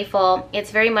feel playful.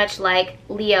 It's very much like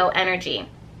Leo energy.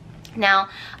 Now,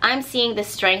 I'm seeing the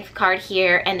Strength card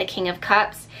here and the King of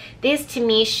Cups. This to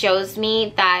me shows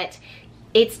me that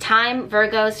it's time,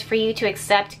 Virgos, for you to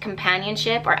accept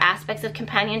companionship or aspects of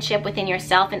companionship within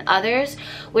yourself and others,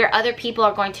 where other people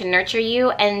are going to nurture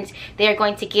you and they are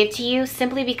going to give to you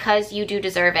simply because you do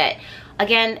deserve it.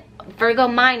 Again, Virgo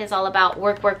mind is all about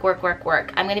work, work, work, work,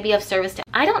 work. I'm going to be of service to...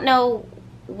 I don't know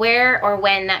where or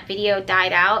when that video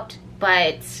died out,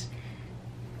 but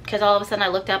because all of a sudden I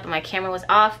looked up and my camera was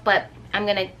off, but I'm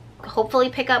going to hopefully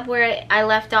pick up where I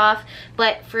left off.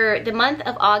 But for the month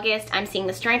of August, I'm seeing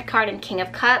the Strength card and King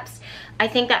of Cups. I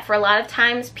think that for a lot of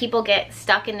times people get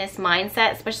stuck in this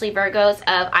mindset, especially Virgos,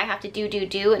 of I have to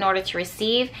do in order to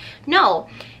receive. No,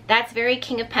 that's very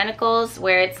King of Pentacles,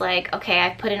 where it's like, okay,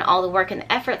 I've put in all the work and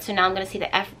the effort, so now I'm going to see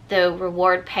the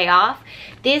reward pay off.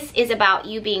 This is about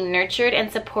you being nurtured and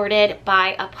supported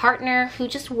by a partner who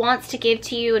just wants to give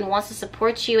to you and wants to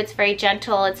support you. It's very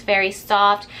gentle, it's very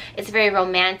soft, it's very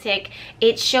romantic.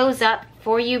 It shows up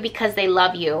for you because they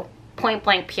love you, point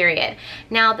blank, period.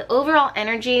 Now, the overall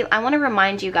energy, I want to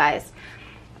remind you guys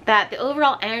that the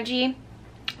overall energy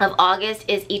of August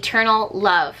is eternal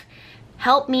love.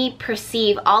 Help me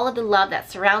perceive all of the love that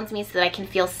surrounds me so that I can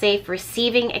feel safe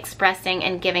receiving, expressing,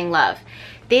 and giving love.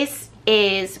 This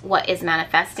is what is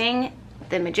manifesting,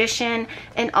 the Magician,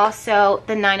 and also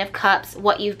the Nine of Cups,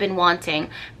 what you've been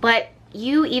wanting. But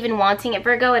you even wanting it,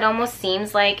 Virgo, it almost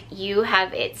seems like you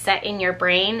have it set in your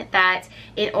brain that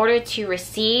in order to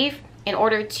receive, in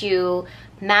order to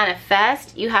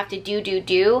manifest, you have to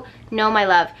do. No, my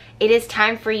love, it is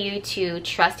time for you to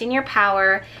trust in your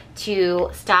power, to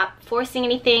stop forcing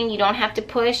anything. You don't have to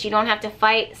push, you don't have to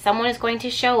fight. Someone is going to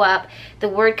show up. The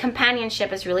word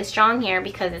companionship is really strong here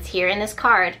because it's here in this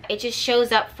card. It just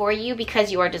shows up for you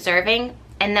because you are deserving,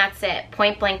 and that's it,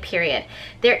 point blank, period.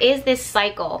 There is this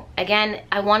cycle. Again,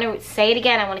 I want to say it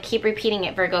again, I want to keep repeating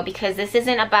it, Virgo, because this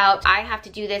isn't about I have to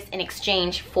do this in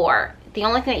exchange for. The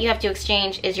only thing that you have to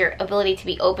exchange is your ability to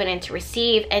be open and to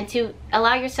receive and to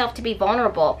allow yourself to be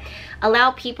vulnerable.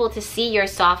 Allow people to see your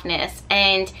softness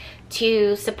and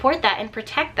to support that and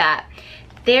protect that.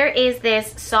 There is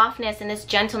this softness and this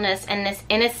gentleness and this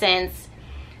innocence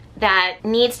that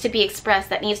needs to be expressed,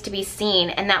 that needs to be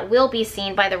seen, and that will be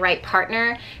seen by the right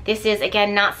partner. This is,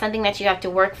 again, not something that you have to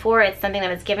work for. It's something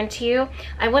that is given to you.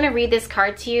 I want to read this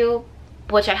card to you,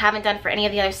 which I haven't done for any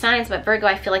of the other signs, but Virgo,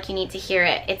 I feel like you need to hear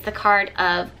it. It's the card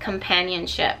of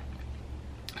companionship.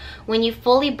 When you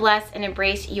fully bless and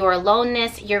embrace your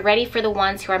aloneness, you're ready for the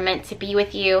ones who are meant to be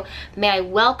with you. May I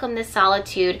welcome this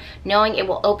solitude, knowing it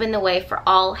will open the way for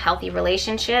all healthy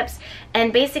relationships.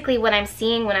 And basically what I'm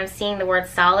seeing when I'm seeing the word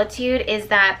solitude is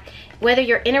that whether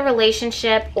you're in a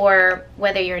relationship or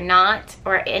whether you're not,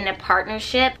 or in a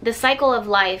partnership, the cycle of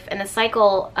life and the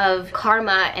cycle of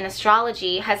karma and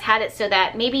astrology has had it so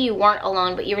that maybe you weren't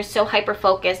alone, but you were so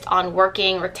hyper-focused on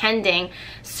working or tending,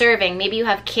 serving. Maybe you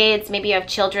have kids, maybe you have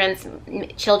children,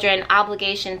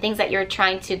 obligation, things that you're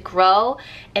trying to grow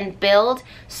and build.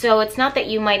 So it's not that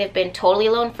you might have been totally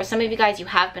alone. For some of you guys, you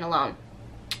have been alone.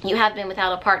 You have been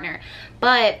without a partner.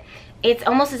 But it's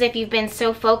almost as if you've been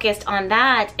so focused on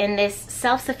that and this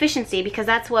self-sufficiency, because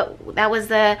that was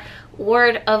the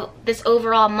word of this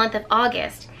overall month of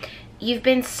August. You've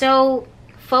been so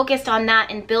focused on that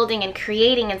and building and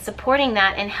creating and supporting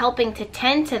that and helping to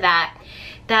tend to that,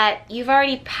 that you've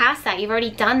already passed that, you've already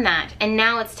done that. And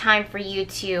now it's time for you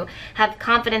to have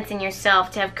confidence in yourself,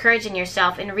 to have courage in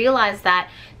yourself, and realize that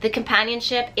the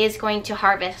companionship is going to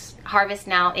harvest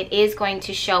now. It is going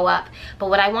to show up. But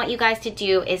what I want you guys to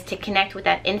do is to connect with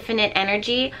that infinite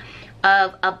energy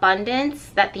of abundance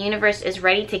that the universe is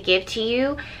ready to give to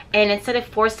you. And instead of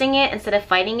forcing it, instead of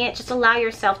fighting it, just allow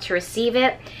yourself to receive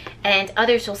it, and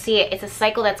others will see it. It's a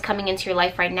cycle that's coming into your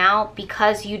life right now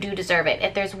because you do deserve it.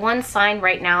 If there's one sign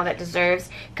right now that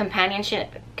deserves companionship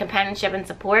and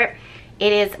support,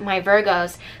 it is my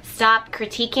Virgos. Stop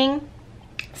critiquing.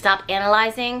 Stop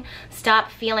analyzing. Stop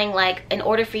feeling like in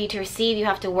order for you to receive, you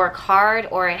have to work hard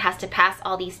or it has to pass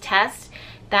all these tests.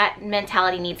 That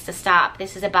mentality needs to stop.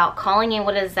 This is about calling in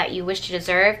what it is that you wish to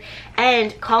deserve,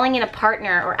 and calling in a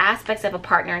partner or aspects of a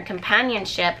partner and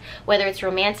companionship, whether it's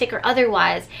romantic or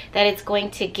otherwise, that it's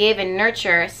going to give and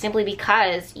nurture simply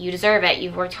because you deserve it.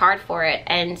 You've worked hard for it,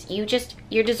 and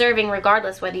you're deserving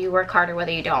regardless whether you work hard or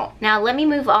whether you don't. Now let me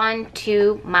move on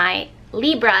to my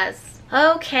Libras.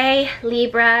 Okay,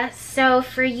 Libra, so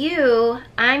for you,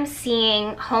 I'm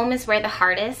seeing home is where the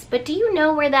heart is, but do you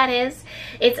know where that is?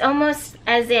 It's almost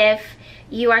as if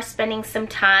you are spending some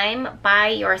time by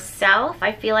yourself.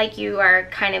 I feel like you are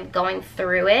kind of going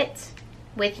through it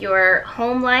with your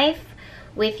home life,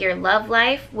 with your love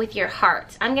life, with your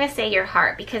heart. I'm going to say your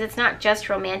heart because it's not just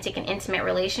romantic and intimate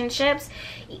relationships.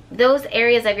 Those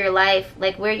areas of your life,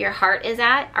 like where your heart is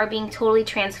at, are being totally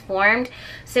transformed.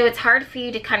 So it's hard for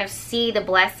you to kind of see the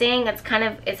blessing.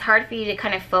 It's hard for you to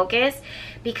kind of focus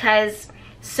because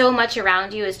so much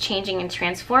around you is changing and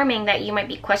transforming that you might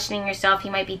be questioning yourself,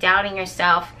 you might be doubting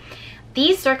yourself.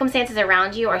 These circumstances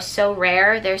around you are so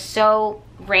rare, they're so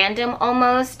random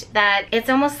almost, that it's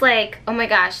almost like, oh my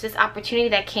gosh, this opportunity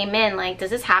that came in, like, does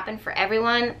this happen for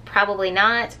everyone? Probably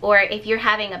not. Or if you're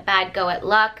having a bad go at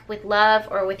luck with love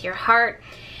or with your heart,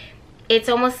 it's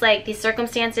almost like these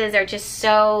circumstances are just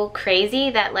so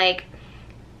crazy that, like,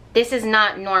 this is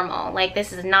not normal. Like,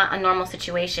 this is not a normal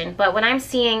situation. But what I'm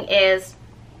seeing is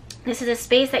this is a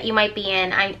space that you might be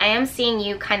in. I am seeing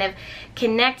you kind of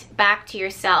connect back to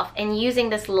yourself and using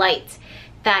this light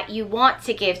that you want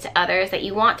to give to others, that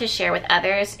you want to share with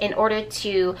others, in order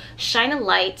to shine a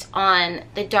light on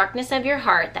the darkness of your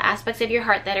heart, the aspects of your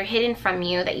heart that are hidden from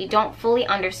you, that you don't fully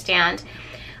understand,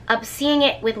 of seeing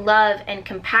it with love and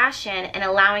compassion and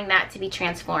allowing that to be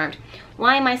transformed.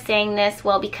 Why am I saying this?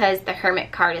 Well, because the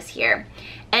Hermit card is here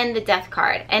and the Death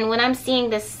card. And when I'm seeing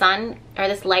this sun or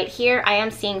this light here, I am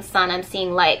seeing sun, I'm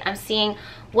seeing light, I'm seeing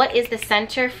what is the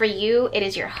center for you. It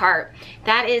is your heart.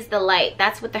 That is the light.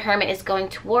 That's what the Hermit is going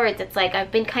towards. It's like, I've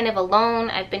been kind of alone,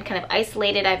 I've been kind of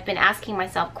isolated, I've been asking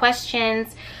myself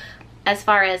questions as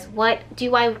far as what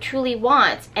do I truly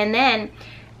want. And then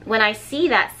when I see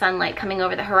that sunlight coming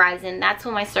over the horizon, that's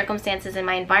when my circumstances and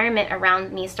my environment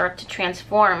around me start to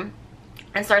transform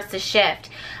and starts to shift.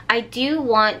 I do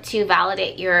want to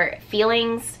validate your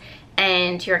feelings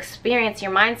and your experience,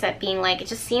 your mindset, being like, it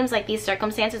just seems like these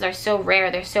circumstances are so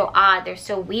rare, they're so odd, they're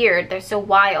so weird, they're so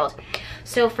wild.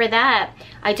 So for that,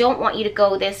 I don't want you to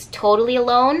go this totally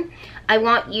alone. I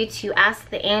want you to ask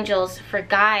the angels for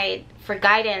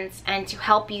guidance and to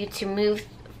help you to move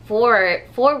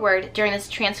forward during this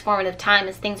transformative time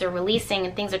as things are releasing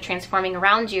and things are transforming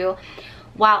around you,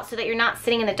 so that you're not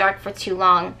sitting in the dark for too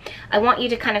long. I want you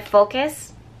to kind of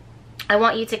focus. I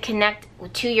want you to connect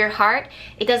to your heart.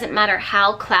 It doesn't matter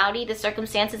how cloudy the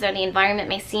circumstances or the environment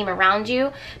may seem around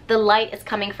you. The light is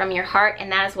coming from your heart, and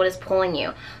that is what is pulling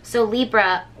you. So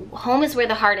Libra, home is where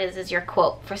the heart is your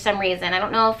quote for some reason. I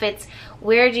don't know if it's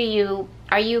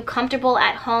are you comfortable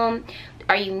at home?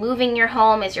 Are you moving your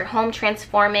home? Is your home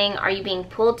transforming? Are you being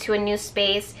pulled to a new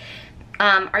space?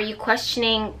 Are you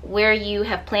questioning where you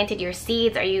have planted your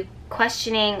seeds? Are you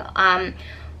questioning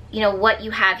what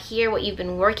you have here, what you've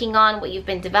been working on, what you've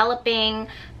been developing,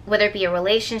 whether it be a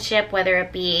relationship, whether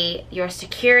it be your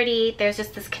security? There's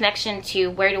just this connection to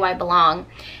where do I belong?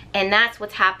 And that's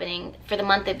what's happening for the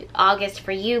month of August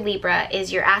for you, Libra,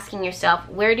 is you're asking yourself,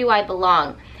 where do I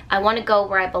belong? I want to go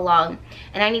where I belong.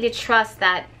 And I need to trust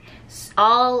that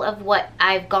all of what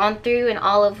I've gone through and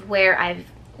all of where I've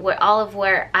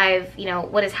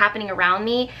what is happening around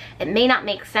me, it may not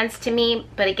make sense to me,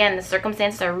 but again, the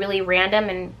circumstances are really random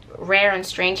and rare and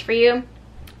strange for you.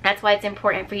 That's why it's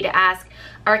important for you to ask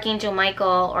Archangel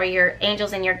Michael or your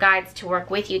angels and your guides to work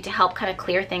with you to help kind of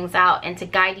clear things out and to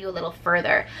guide you a little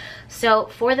further. So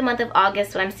for the month of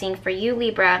August, what I'm seeing for you,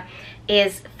 Libra,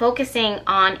 is focusing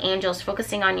on angels,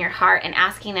 focusing on your heart and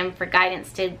asking them for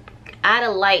guidance to add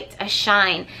a light, a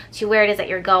shine to where it is that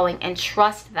you're going, and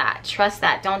trust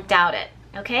that, don't doubt it.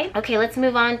 Okay, let's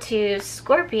move on to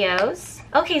Scorpios.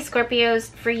 Okay, Scorpios,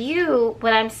 for you,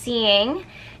 what I'm seeing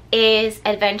is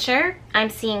adventure. I'm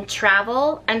seeing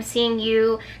travel. I'm seeing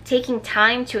you taking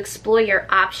time to explore your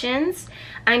options.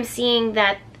 I'm seeing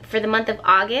that for the month of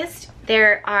August,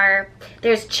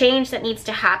 there's change that needs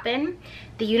to happen.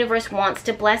 The universe wants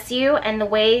to bless you, and the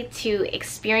way to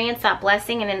experience that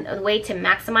blessing and the way to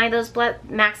maximize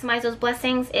those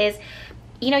blessings is,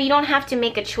 you don't have to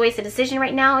make a decision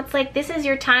right now. It's like, this is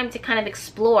your time to kind of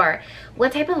explore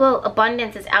what type of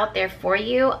abundance is out there for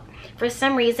you. For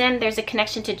some reason, there's a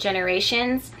connection to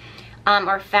generations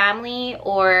or family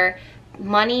or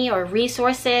money or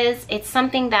resources. It's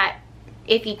something that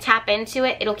if you tap into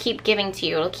it, it'll keep giving to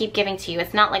you.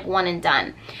 It's not like one and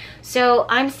done. So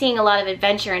I'm seeing a lot of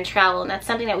adventure and travel, and that's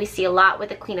something that we see a lot with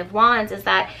the Queen of Wands, is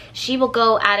that she will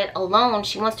go at it alone.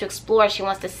 She wants to explore, she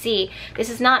wants to see. This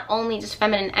is not only just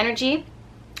feminine energy.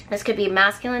 This could be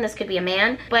masculine, this could be a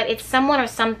man, but it's someone or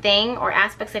something or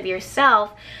aspects of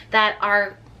yourself that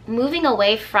are moving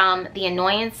away from the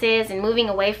annoyances and moving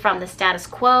away from the status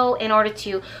quo in order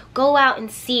to go out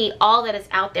and see all that is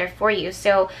out there for you.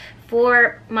 So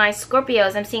for my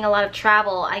Scorpios, I'm seeing a lot of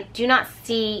travel. I do not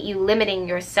see you limiting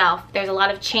yourself. There's a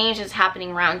lot of change that's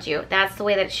happening around you. That's the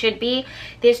way that it should be.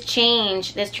 This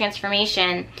change, this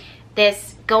transformation,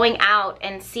 this going out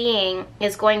and seeing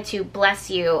is going to bless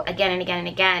you again and again and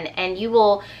again. And you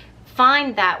will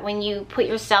find that when you put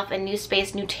yourself in new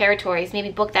space, new territories,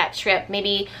 maybe book that trip,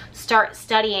 maybe start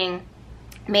studying,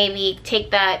 maybe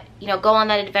take that, you know, go on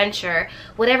that adventure,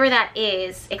 whatever that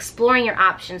is, exploring your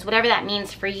options, whatever that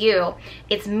means for you,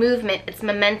 it's movement, it's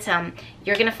momentum,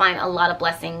 you're gonna find a lot of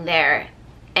blessing there.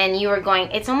 And you are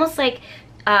going, it's almost like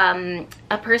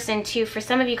a person too, for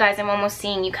some of you guys, I'm almost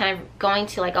seeing you kind of going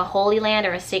to like a holy land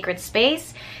or a sacred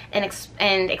space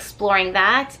and exploring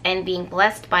that and being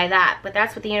blessed by that. But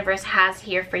that's what the universe has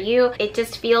here for you. It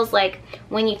just feels like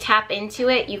when you tap into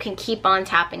it, you can keep on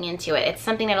tapping into it. It's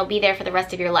something that'll be there for the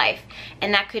rest of your life.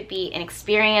 And that could be an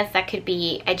experience, that could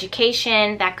be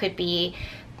education, that could be,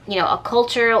 you know, a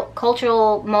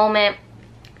cultural moment.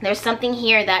 There's something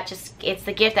here that just, it's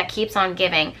the gift that keeps on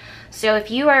giving. So if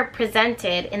you are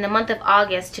presented in the month of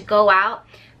August to go out,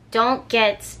 don't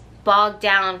get bogged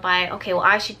down by, okay, well,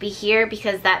 I should be here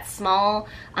because that's small,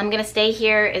 I'm gonna stay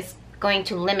here, is going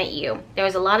to limit you.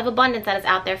 There's a lot of abundance that is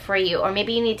out there for you. Or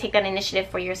maybe you need to take that initiative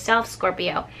for yourself,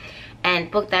 Scorpio,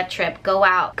 and book that trip. Go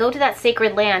out, go to that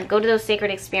sacred land, go to those sacred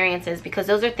experiences, because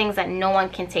those are things that no one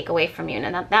can take away from you.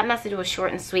 Now that message was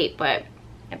short and sweet, but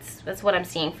that's what I'm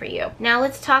seeing for you. Now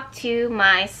let's talk to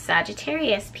my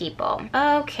Sagittarius people.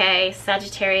 Okay,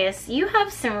 Sagittarius, you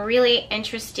have some really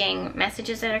interesting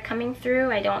messages that are coming through.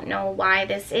 I don't know why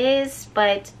this is,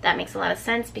 but that makes a lot of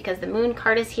sense because the moon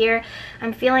card is here.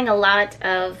 I'm feeling a lot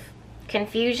of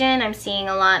confusion. I'm seeing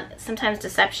a lot, sometimes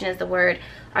deception is the word.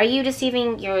 Are you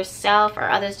deceiving yourself or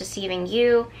others deceiving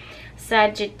you?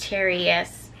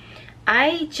 Sagittarius,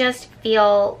 I just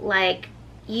feel like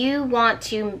you want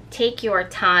to take your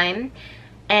time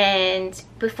and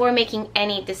before making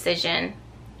any decision,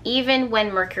 even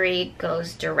when Mercury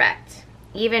goes direct,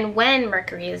 even when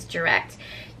Mercury is direct,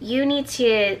 you need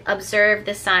to observe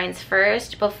the signs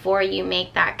first before you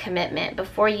make that commitment,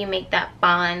 before you make that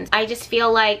bond. I just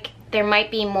feel like there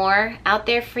might be more out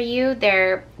there for you.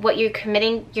 What you're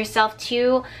committing yourself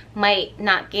to might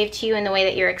not give to you in the way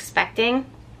that you're expecting.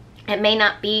 It may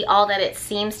not be all that it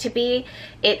seems to be.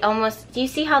 It almost, do you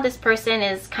see how this person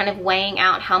is kind of weighing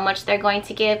out how much they're going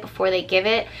to give before they give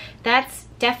it? That's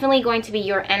definitely going to be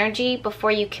your energy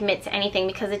before you commit to anything,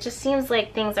 because it just seems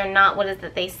like things are not what it is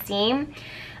that they seem.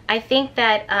 I think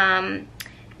that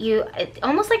it's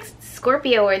almost like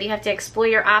Scorpio, where you have to explore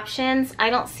your options. I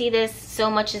don't see this so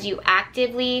much as you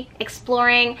actively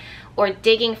exploring or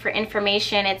digging for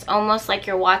information. It's almost like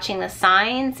you're watching the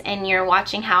signs and you're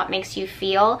watching how it makes you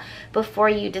feel before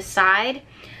you decide.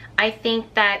 I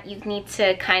think that you need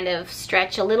to kind of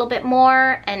stretch a little bit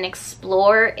more and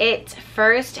explore it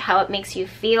first, how it makes you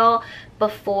feel,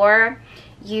 before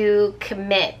you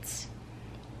commit.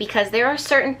 Because there are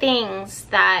certain things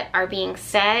that are being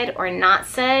said or not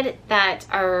said that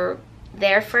are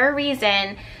there for a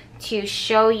reason, to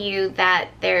show you that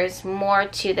there's more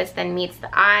to this than meets the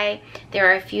eye.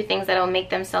 There are a few things that will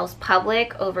make themselves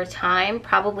public over time,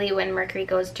 probably when Mercury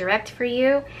goes direct for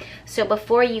you. So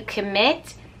before you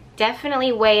commit,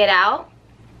 definitely weigh it out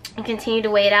and continue to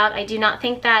weigh it out. I do not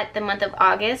think that the month of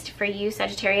August for you,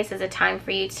 Sagittarius, is a time for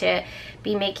you to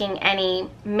be making any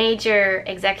major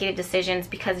executive decisions,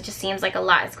 because it just seems like a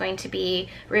lot is going to be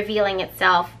revealing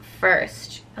itself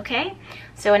first, okay?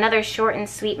 So another short and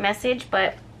sweet message,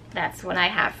 but that's what I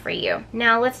have for you.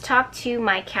 Now let's talk to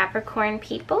my Capricorn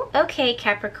people. Okay,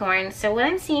 Capricorn, so what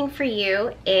I'm seeing for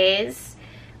you is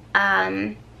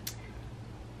a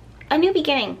new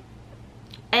beginning.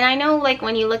 And I know, like,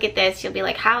 when you look at this, you'll be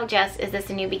like, how, Jess, is this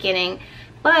a new beginning?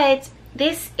 But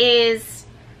this is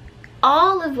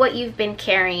all of what you've been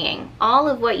carrying, all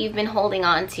of what you've been holding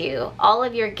on to, all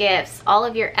of your gifts, all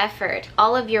of your effort,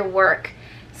 all of your work.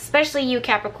 Especially you,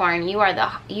 Capricorn, you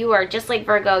are just like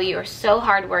Virgo. You are so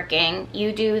hardworking.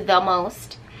 You do the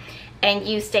most, and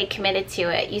you stay committed to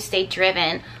it. You stay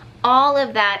driven. All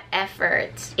of that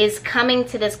effort is coming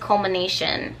to this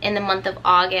culmination in the month of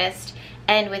August,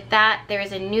 and with that, there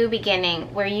is a new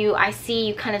beginning where I see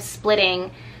you kind of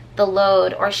splitting the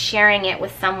load or sharing it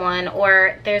with someone,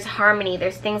 or there's harmony,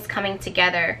 there's things coming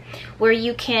together where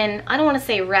you can, I don't want to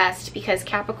say rest, because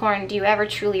Capricorn, do you ever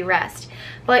truly rest?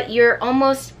 But you're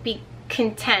almost be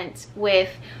content with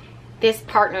this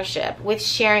partnership, with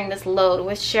sharing this load,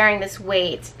 with sharing this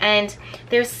weight. And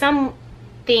there's something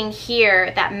something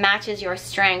here that matches your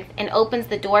strength and opens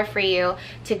the door for you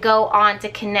to go on to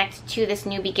connect to this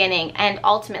new beginning and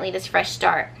ultimately this fresh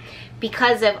start,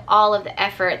 because of all of the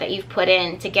effort that you've put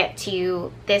in to get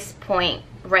to this point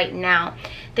right now.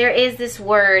 There is this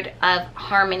word of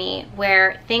harmony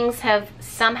where things have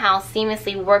somehow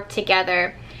seamlessly worked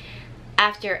together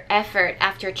after effort,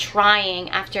 after trying,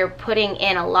 after putting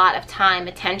in a lot of time,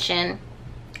 attention,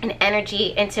 and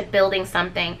energy into building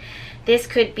something. This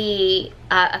could be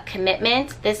a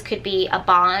commitment. This could be a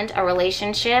bond, a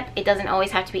relationship. It doesn't always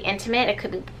have to be intimate. It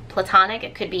could be platonic.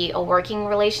 It could be a working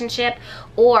relationship,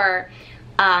 or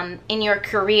in your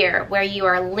career where you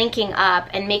are linking up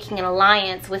and making an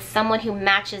alliance with someone who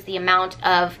matches the amount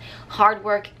of hard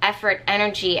work, effort,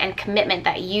 energy, and commitment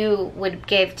that you would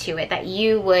give to it, that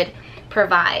you would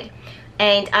provide.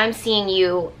 And I'm seeing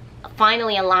you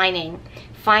finally aligning,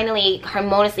 finally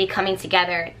harmoniously coming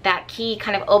together, that key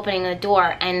kind of opening the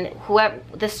door, and whoever,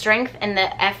 the strength and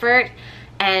the effort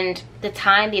and the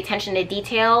time, the attention to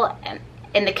detail,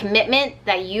 and the commitment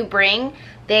that you bring,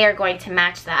 they are going to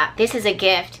match that. This is a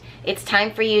gift. It's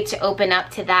time for you to open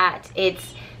up to that.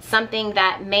 It's something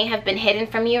that may have been hidden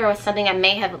from you, or something that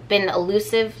may have been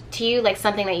elusive to you, like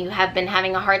something that you have been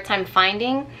having a hard time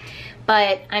finding.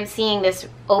 But I'm seeing this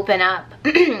open up.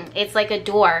 It's like a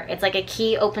door. It's like a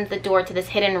key opens the door to this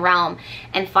hidden realm.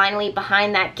 And finally,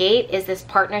 behind that gate is this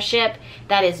partnership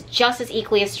that is just as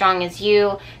equally as strong as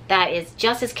you, that is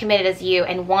just as committed as you,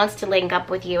 and wants to link up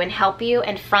with you and help you.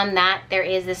 And from that, there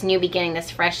is this new beginning, this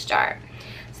fresh start.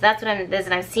 So that's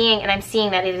what I'm seeing, and I'm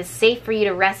seeing that it is safe for you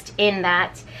to rest in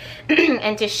that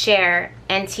and to share,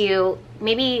 and to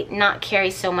maybe not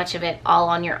carry so much of it all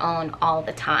on your own all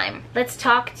the time. Let's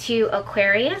talk to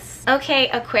Aquarius. Okay,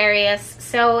 Aquarius,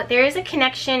 so there is a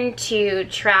connection to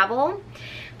travel.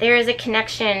 There is a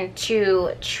connection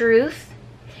to truth.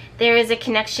 There is a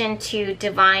connection to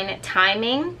divine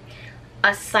timing,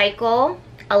 a cycle,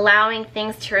 allowing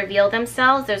things to reveal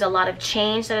themselves. There's a lot of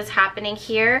change that is happening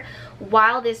here.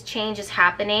 While this change is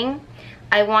happening,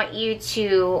 I want you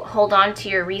to hold on to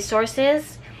your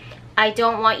resources. I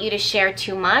don't want you to share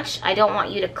too much. I don't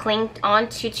want you to cling on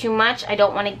to too much. I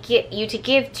don't want to get you to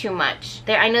give too much.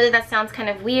 I know that sounds kind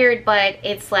of weird, but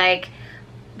it's like,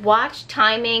 watch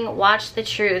timing, watch the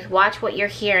truth, watch what you're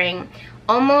hearing.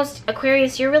 Almost,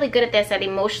 Aquarius, you're really good at this, at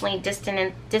emotionally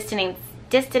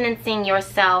distancing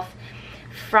yourself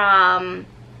from,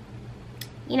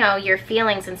 you know, your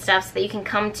feelings and stuff, so that you can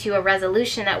come to a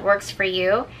resolution that works for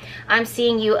you. I'm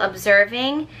seeing you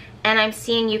observing, and I'm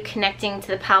seeing you connecting to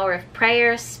the power of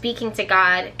prayer, speaking to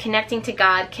God, connecting to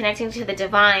the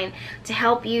divine, to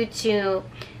help you to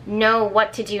know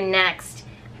what to do next.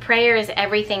 Prayer is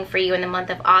everything for you in the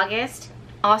month of August.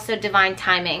 Also divine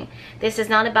timing. This is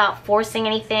not about forcing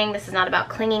anything. This is not about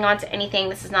clinging on to anything.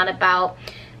 This is not about,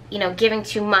 you know, giving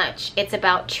too much. It's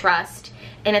about trust.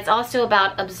 And it's also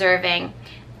about observing.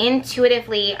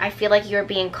 Intuitively, I feel like you're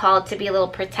being called to be a little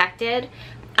protected.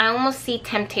 I almost see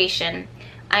temptation.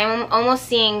 I'm almost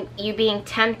seeing you being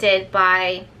tempted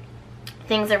by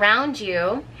things around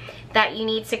you that you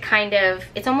need to kind of,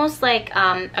 it's almost like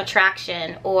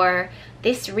attraction, or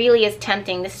this really is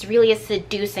tempting, this really is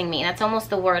seducing me. That's almost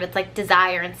the word. It's like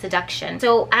desire and seduction.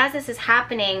 So as this is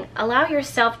happening, allow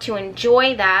yourself to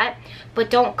enjoy that, but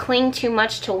don't cling too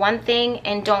much to one thing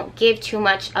and don't give too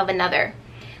much of another.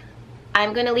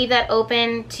 I'm going to leave that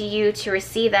open to you to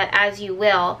receive that as you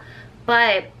will.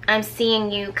 But I'm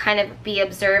seeing you kind of be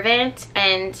observant,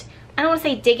 and I don't want to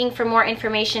say digging for more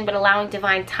information, but allowing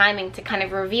divine timing to kind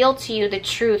of reveal to you the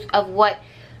truth of what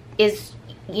is,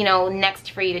 you know,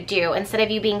 next for you to do. Instead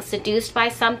of you being seduced by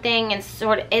something and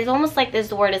sort of, it's almost like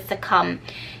this word is succumb.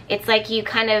 It's like you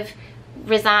kind of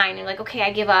resign. You're like, okay,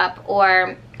 I give up,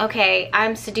 or okay,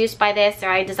 I'm seduced by this, or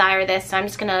I desire this, so I'm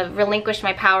just gonna relinquish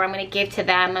my power. I'm gonna give to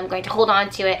them. I'm going to hold on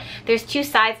to it. There's two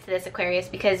sides to this, Aquarius,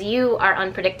 because you are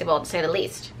unpredictable, to say the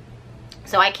least.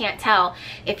 So I can't tell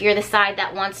if you're the side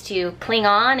that wants to cling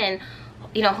on and,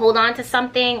 you know, hold on to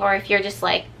something, or if you're just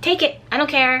like, take it, I don't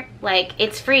care, like,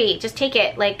 it's free, just take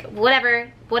it, like,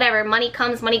 whatever, money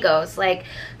comes, money goes, like,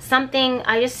 something.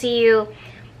 I just see you,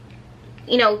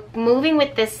 you know, moving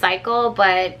with this cycle,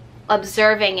 but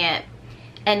observing it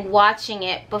and watching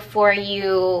it before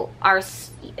you are,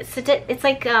 it's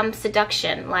like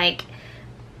seduction, like,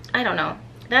 I don't know,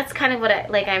 that's kind of what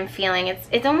I'm feeling.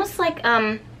 It's almost like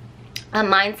a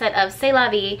mindset of c'est la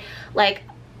vie, like,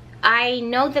 I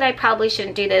know that I probably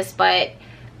shouldn't do this, but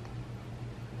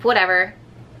whatever,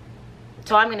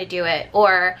 so I'm gonna do it.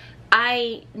 Or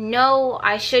I know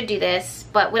I should do this,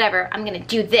 but whatever, I'm gonna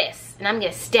do this, and I'm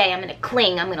gonna stay, I'm gonna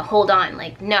cling, I'm gonna hold on.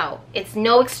 Like, no, it's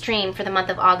no extreme for the month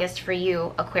of August for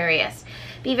you, Aquarius.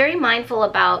 be very mindful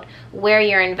about where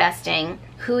you're investing,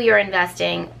 who you're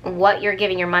investing, what you're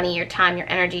giving your money, your time, your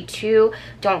energy to.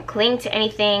 Don't cling to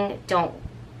anything. Don't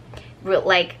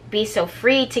like be so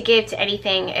free to give to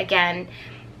anything. Again,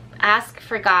 ask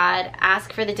for God,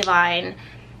 ask for the divine,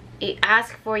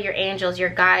 ask for your angels, your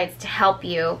guides to help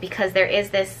you, because there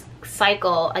is this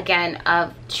cycle again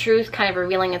of truth kind of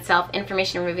revealing itself,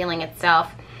 information revealing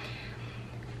itself,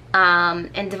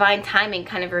 and divine timing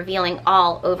kind of revealing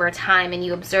all over time, and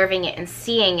you observing it and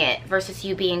seeing it versus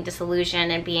you being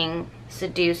disillusioned and being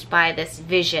seduced by this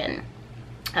vision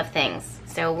of things.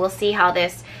 So we'll see how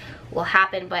this will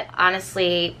happen, but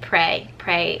honestly, pray.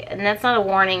 And that's not a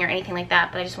warning or anything like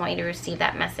that, but I just want you to receive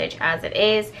that message as it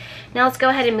is. Now let's go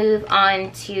ahead and move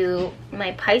on to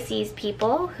my Pisces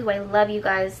people, who I love you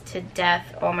guys to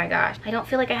death. Oh my gosh, I don't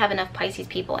feel like I have enough Pisces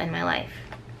people in my life.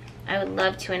 I would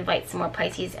love to invite some more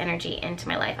Pisces energy into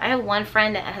my life. I have one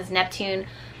friend that has Neptune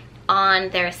on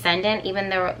their ascendant, even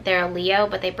though they're a Leo,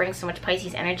 but they bring so much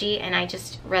Pisces energy, and I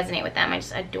just resonate with them. I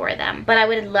just adore them. But I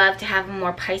would love to have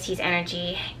more Pisces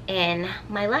energy in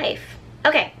my life.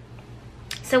 Okay,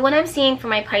 so what I'm seeing for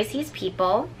my Pisces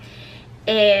people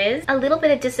is a little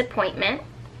bit of disappointment.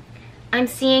 I'm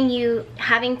seeing you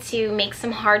having to make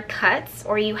some hard cuts,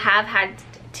 or you have had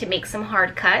to make some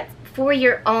hard cuts for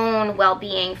your own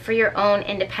well-being, for your own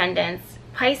independence.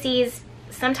 Pisces,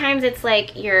 sometimes it's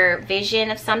like your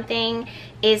vision of something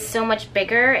is so much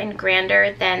bigger and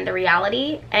grander than the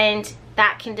reality, and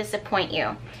that can disappoint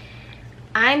you.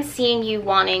 I'm seeing you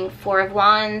wanting Four of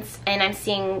Wands, and I'm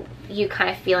seeing you kind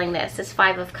of feeling this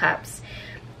Five of Cups.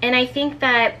 And I think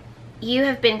that you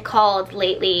have been called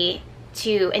lately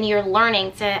to, and you're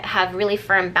learning to have really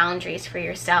firm boundaries for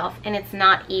yourself, and it's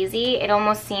not easy. It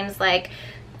almost seems like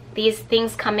these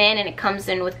things come in and it comes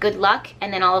in with good luck,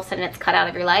 and then all of a sudden it's cut out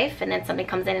of your life, and then something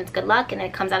comes in and it's good luck, and then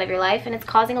it comes out of your life, and it's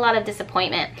causing a lot of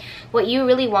disappointment. What you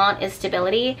really want is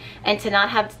stability, and to not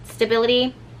have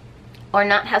stability or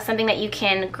not have something that you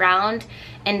can ground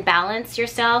and balance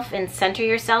yourself and center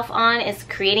yourself on is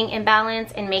creating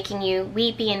imbalance and making you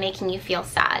weepy and making you feel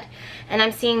sad. And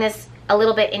I'm seeing this a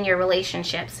little bit in your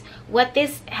relationships. What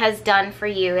this has done for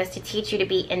you is to teach you to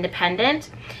be independent.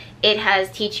 It has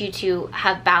teach you to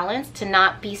have balance, to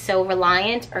not be so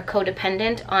reliant or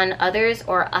codependent on others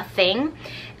or a thing,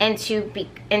 and to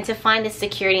find the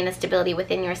security and the stability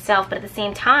within yourself. But at the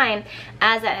same time,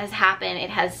 as that has happened, it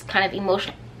has kind of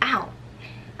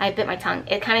I bit my tongue.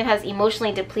 It kind of has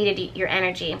emotionally depleted your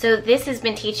energy. So this has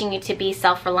been teaching you to be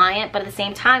self-reliant, but at the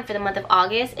same time, for the month of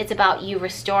August, it's about you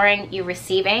restoring, you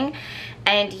receiving,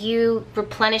 and you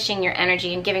replenishing your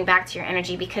energy and giving back to your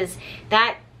energy, because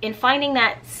that, in finding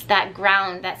that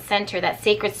ground, that center, that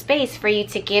sacred space for you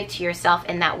to give to yourself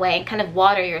in that way and kind of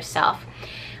water yourself.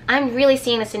 I'm really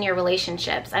seeing this in your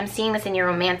relationships. I'm seeing this in your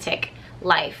romantic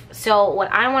life. So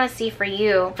what I want to see for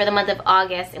you for the month of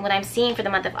August, and what I'm seeing for the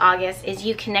month of August, is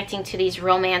you connecting to these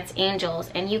romance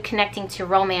angels, and you connecting to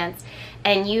romance,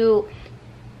 and you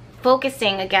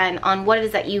focusing again on what it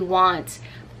is that you want.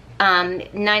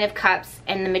 Nine of Cups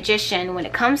and the Magician, when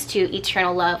it comes to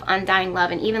eternal love, undying love,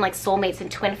 and even like soulmates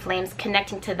and twin flames,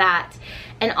 connecting to that,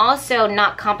 and also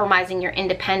not compromising your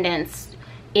independence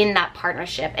in that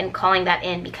partnership and calling that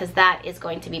in, because that is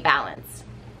going to be balanced.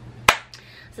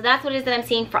 So that's what it is that I'm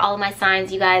seeing for all of my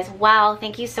signs, you guys. Wow,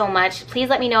 thank you so much. Please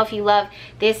let me know if you love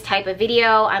this type of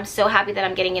video. I'm so happy that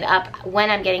I'm getting it up when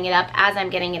I'm getting it up, as I'm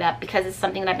getting it up, because it's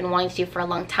something that I've been wanting to do for a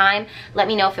long time. Let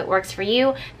me know if it works for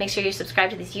you. Make sure you subscribe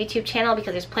to this YouTube channel,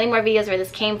 because there's plenty more videos where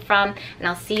this came from, and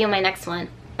I'll see you in my next one.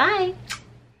 Bye.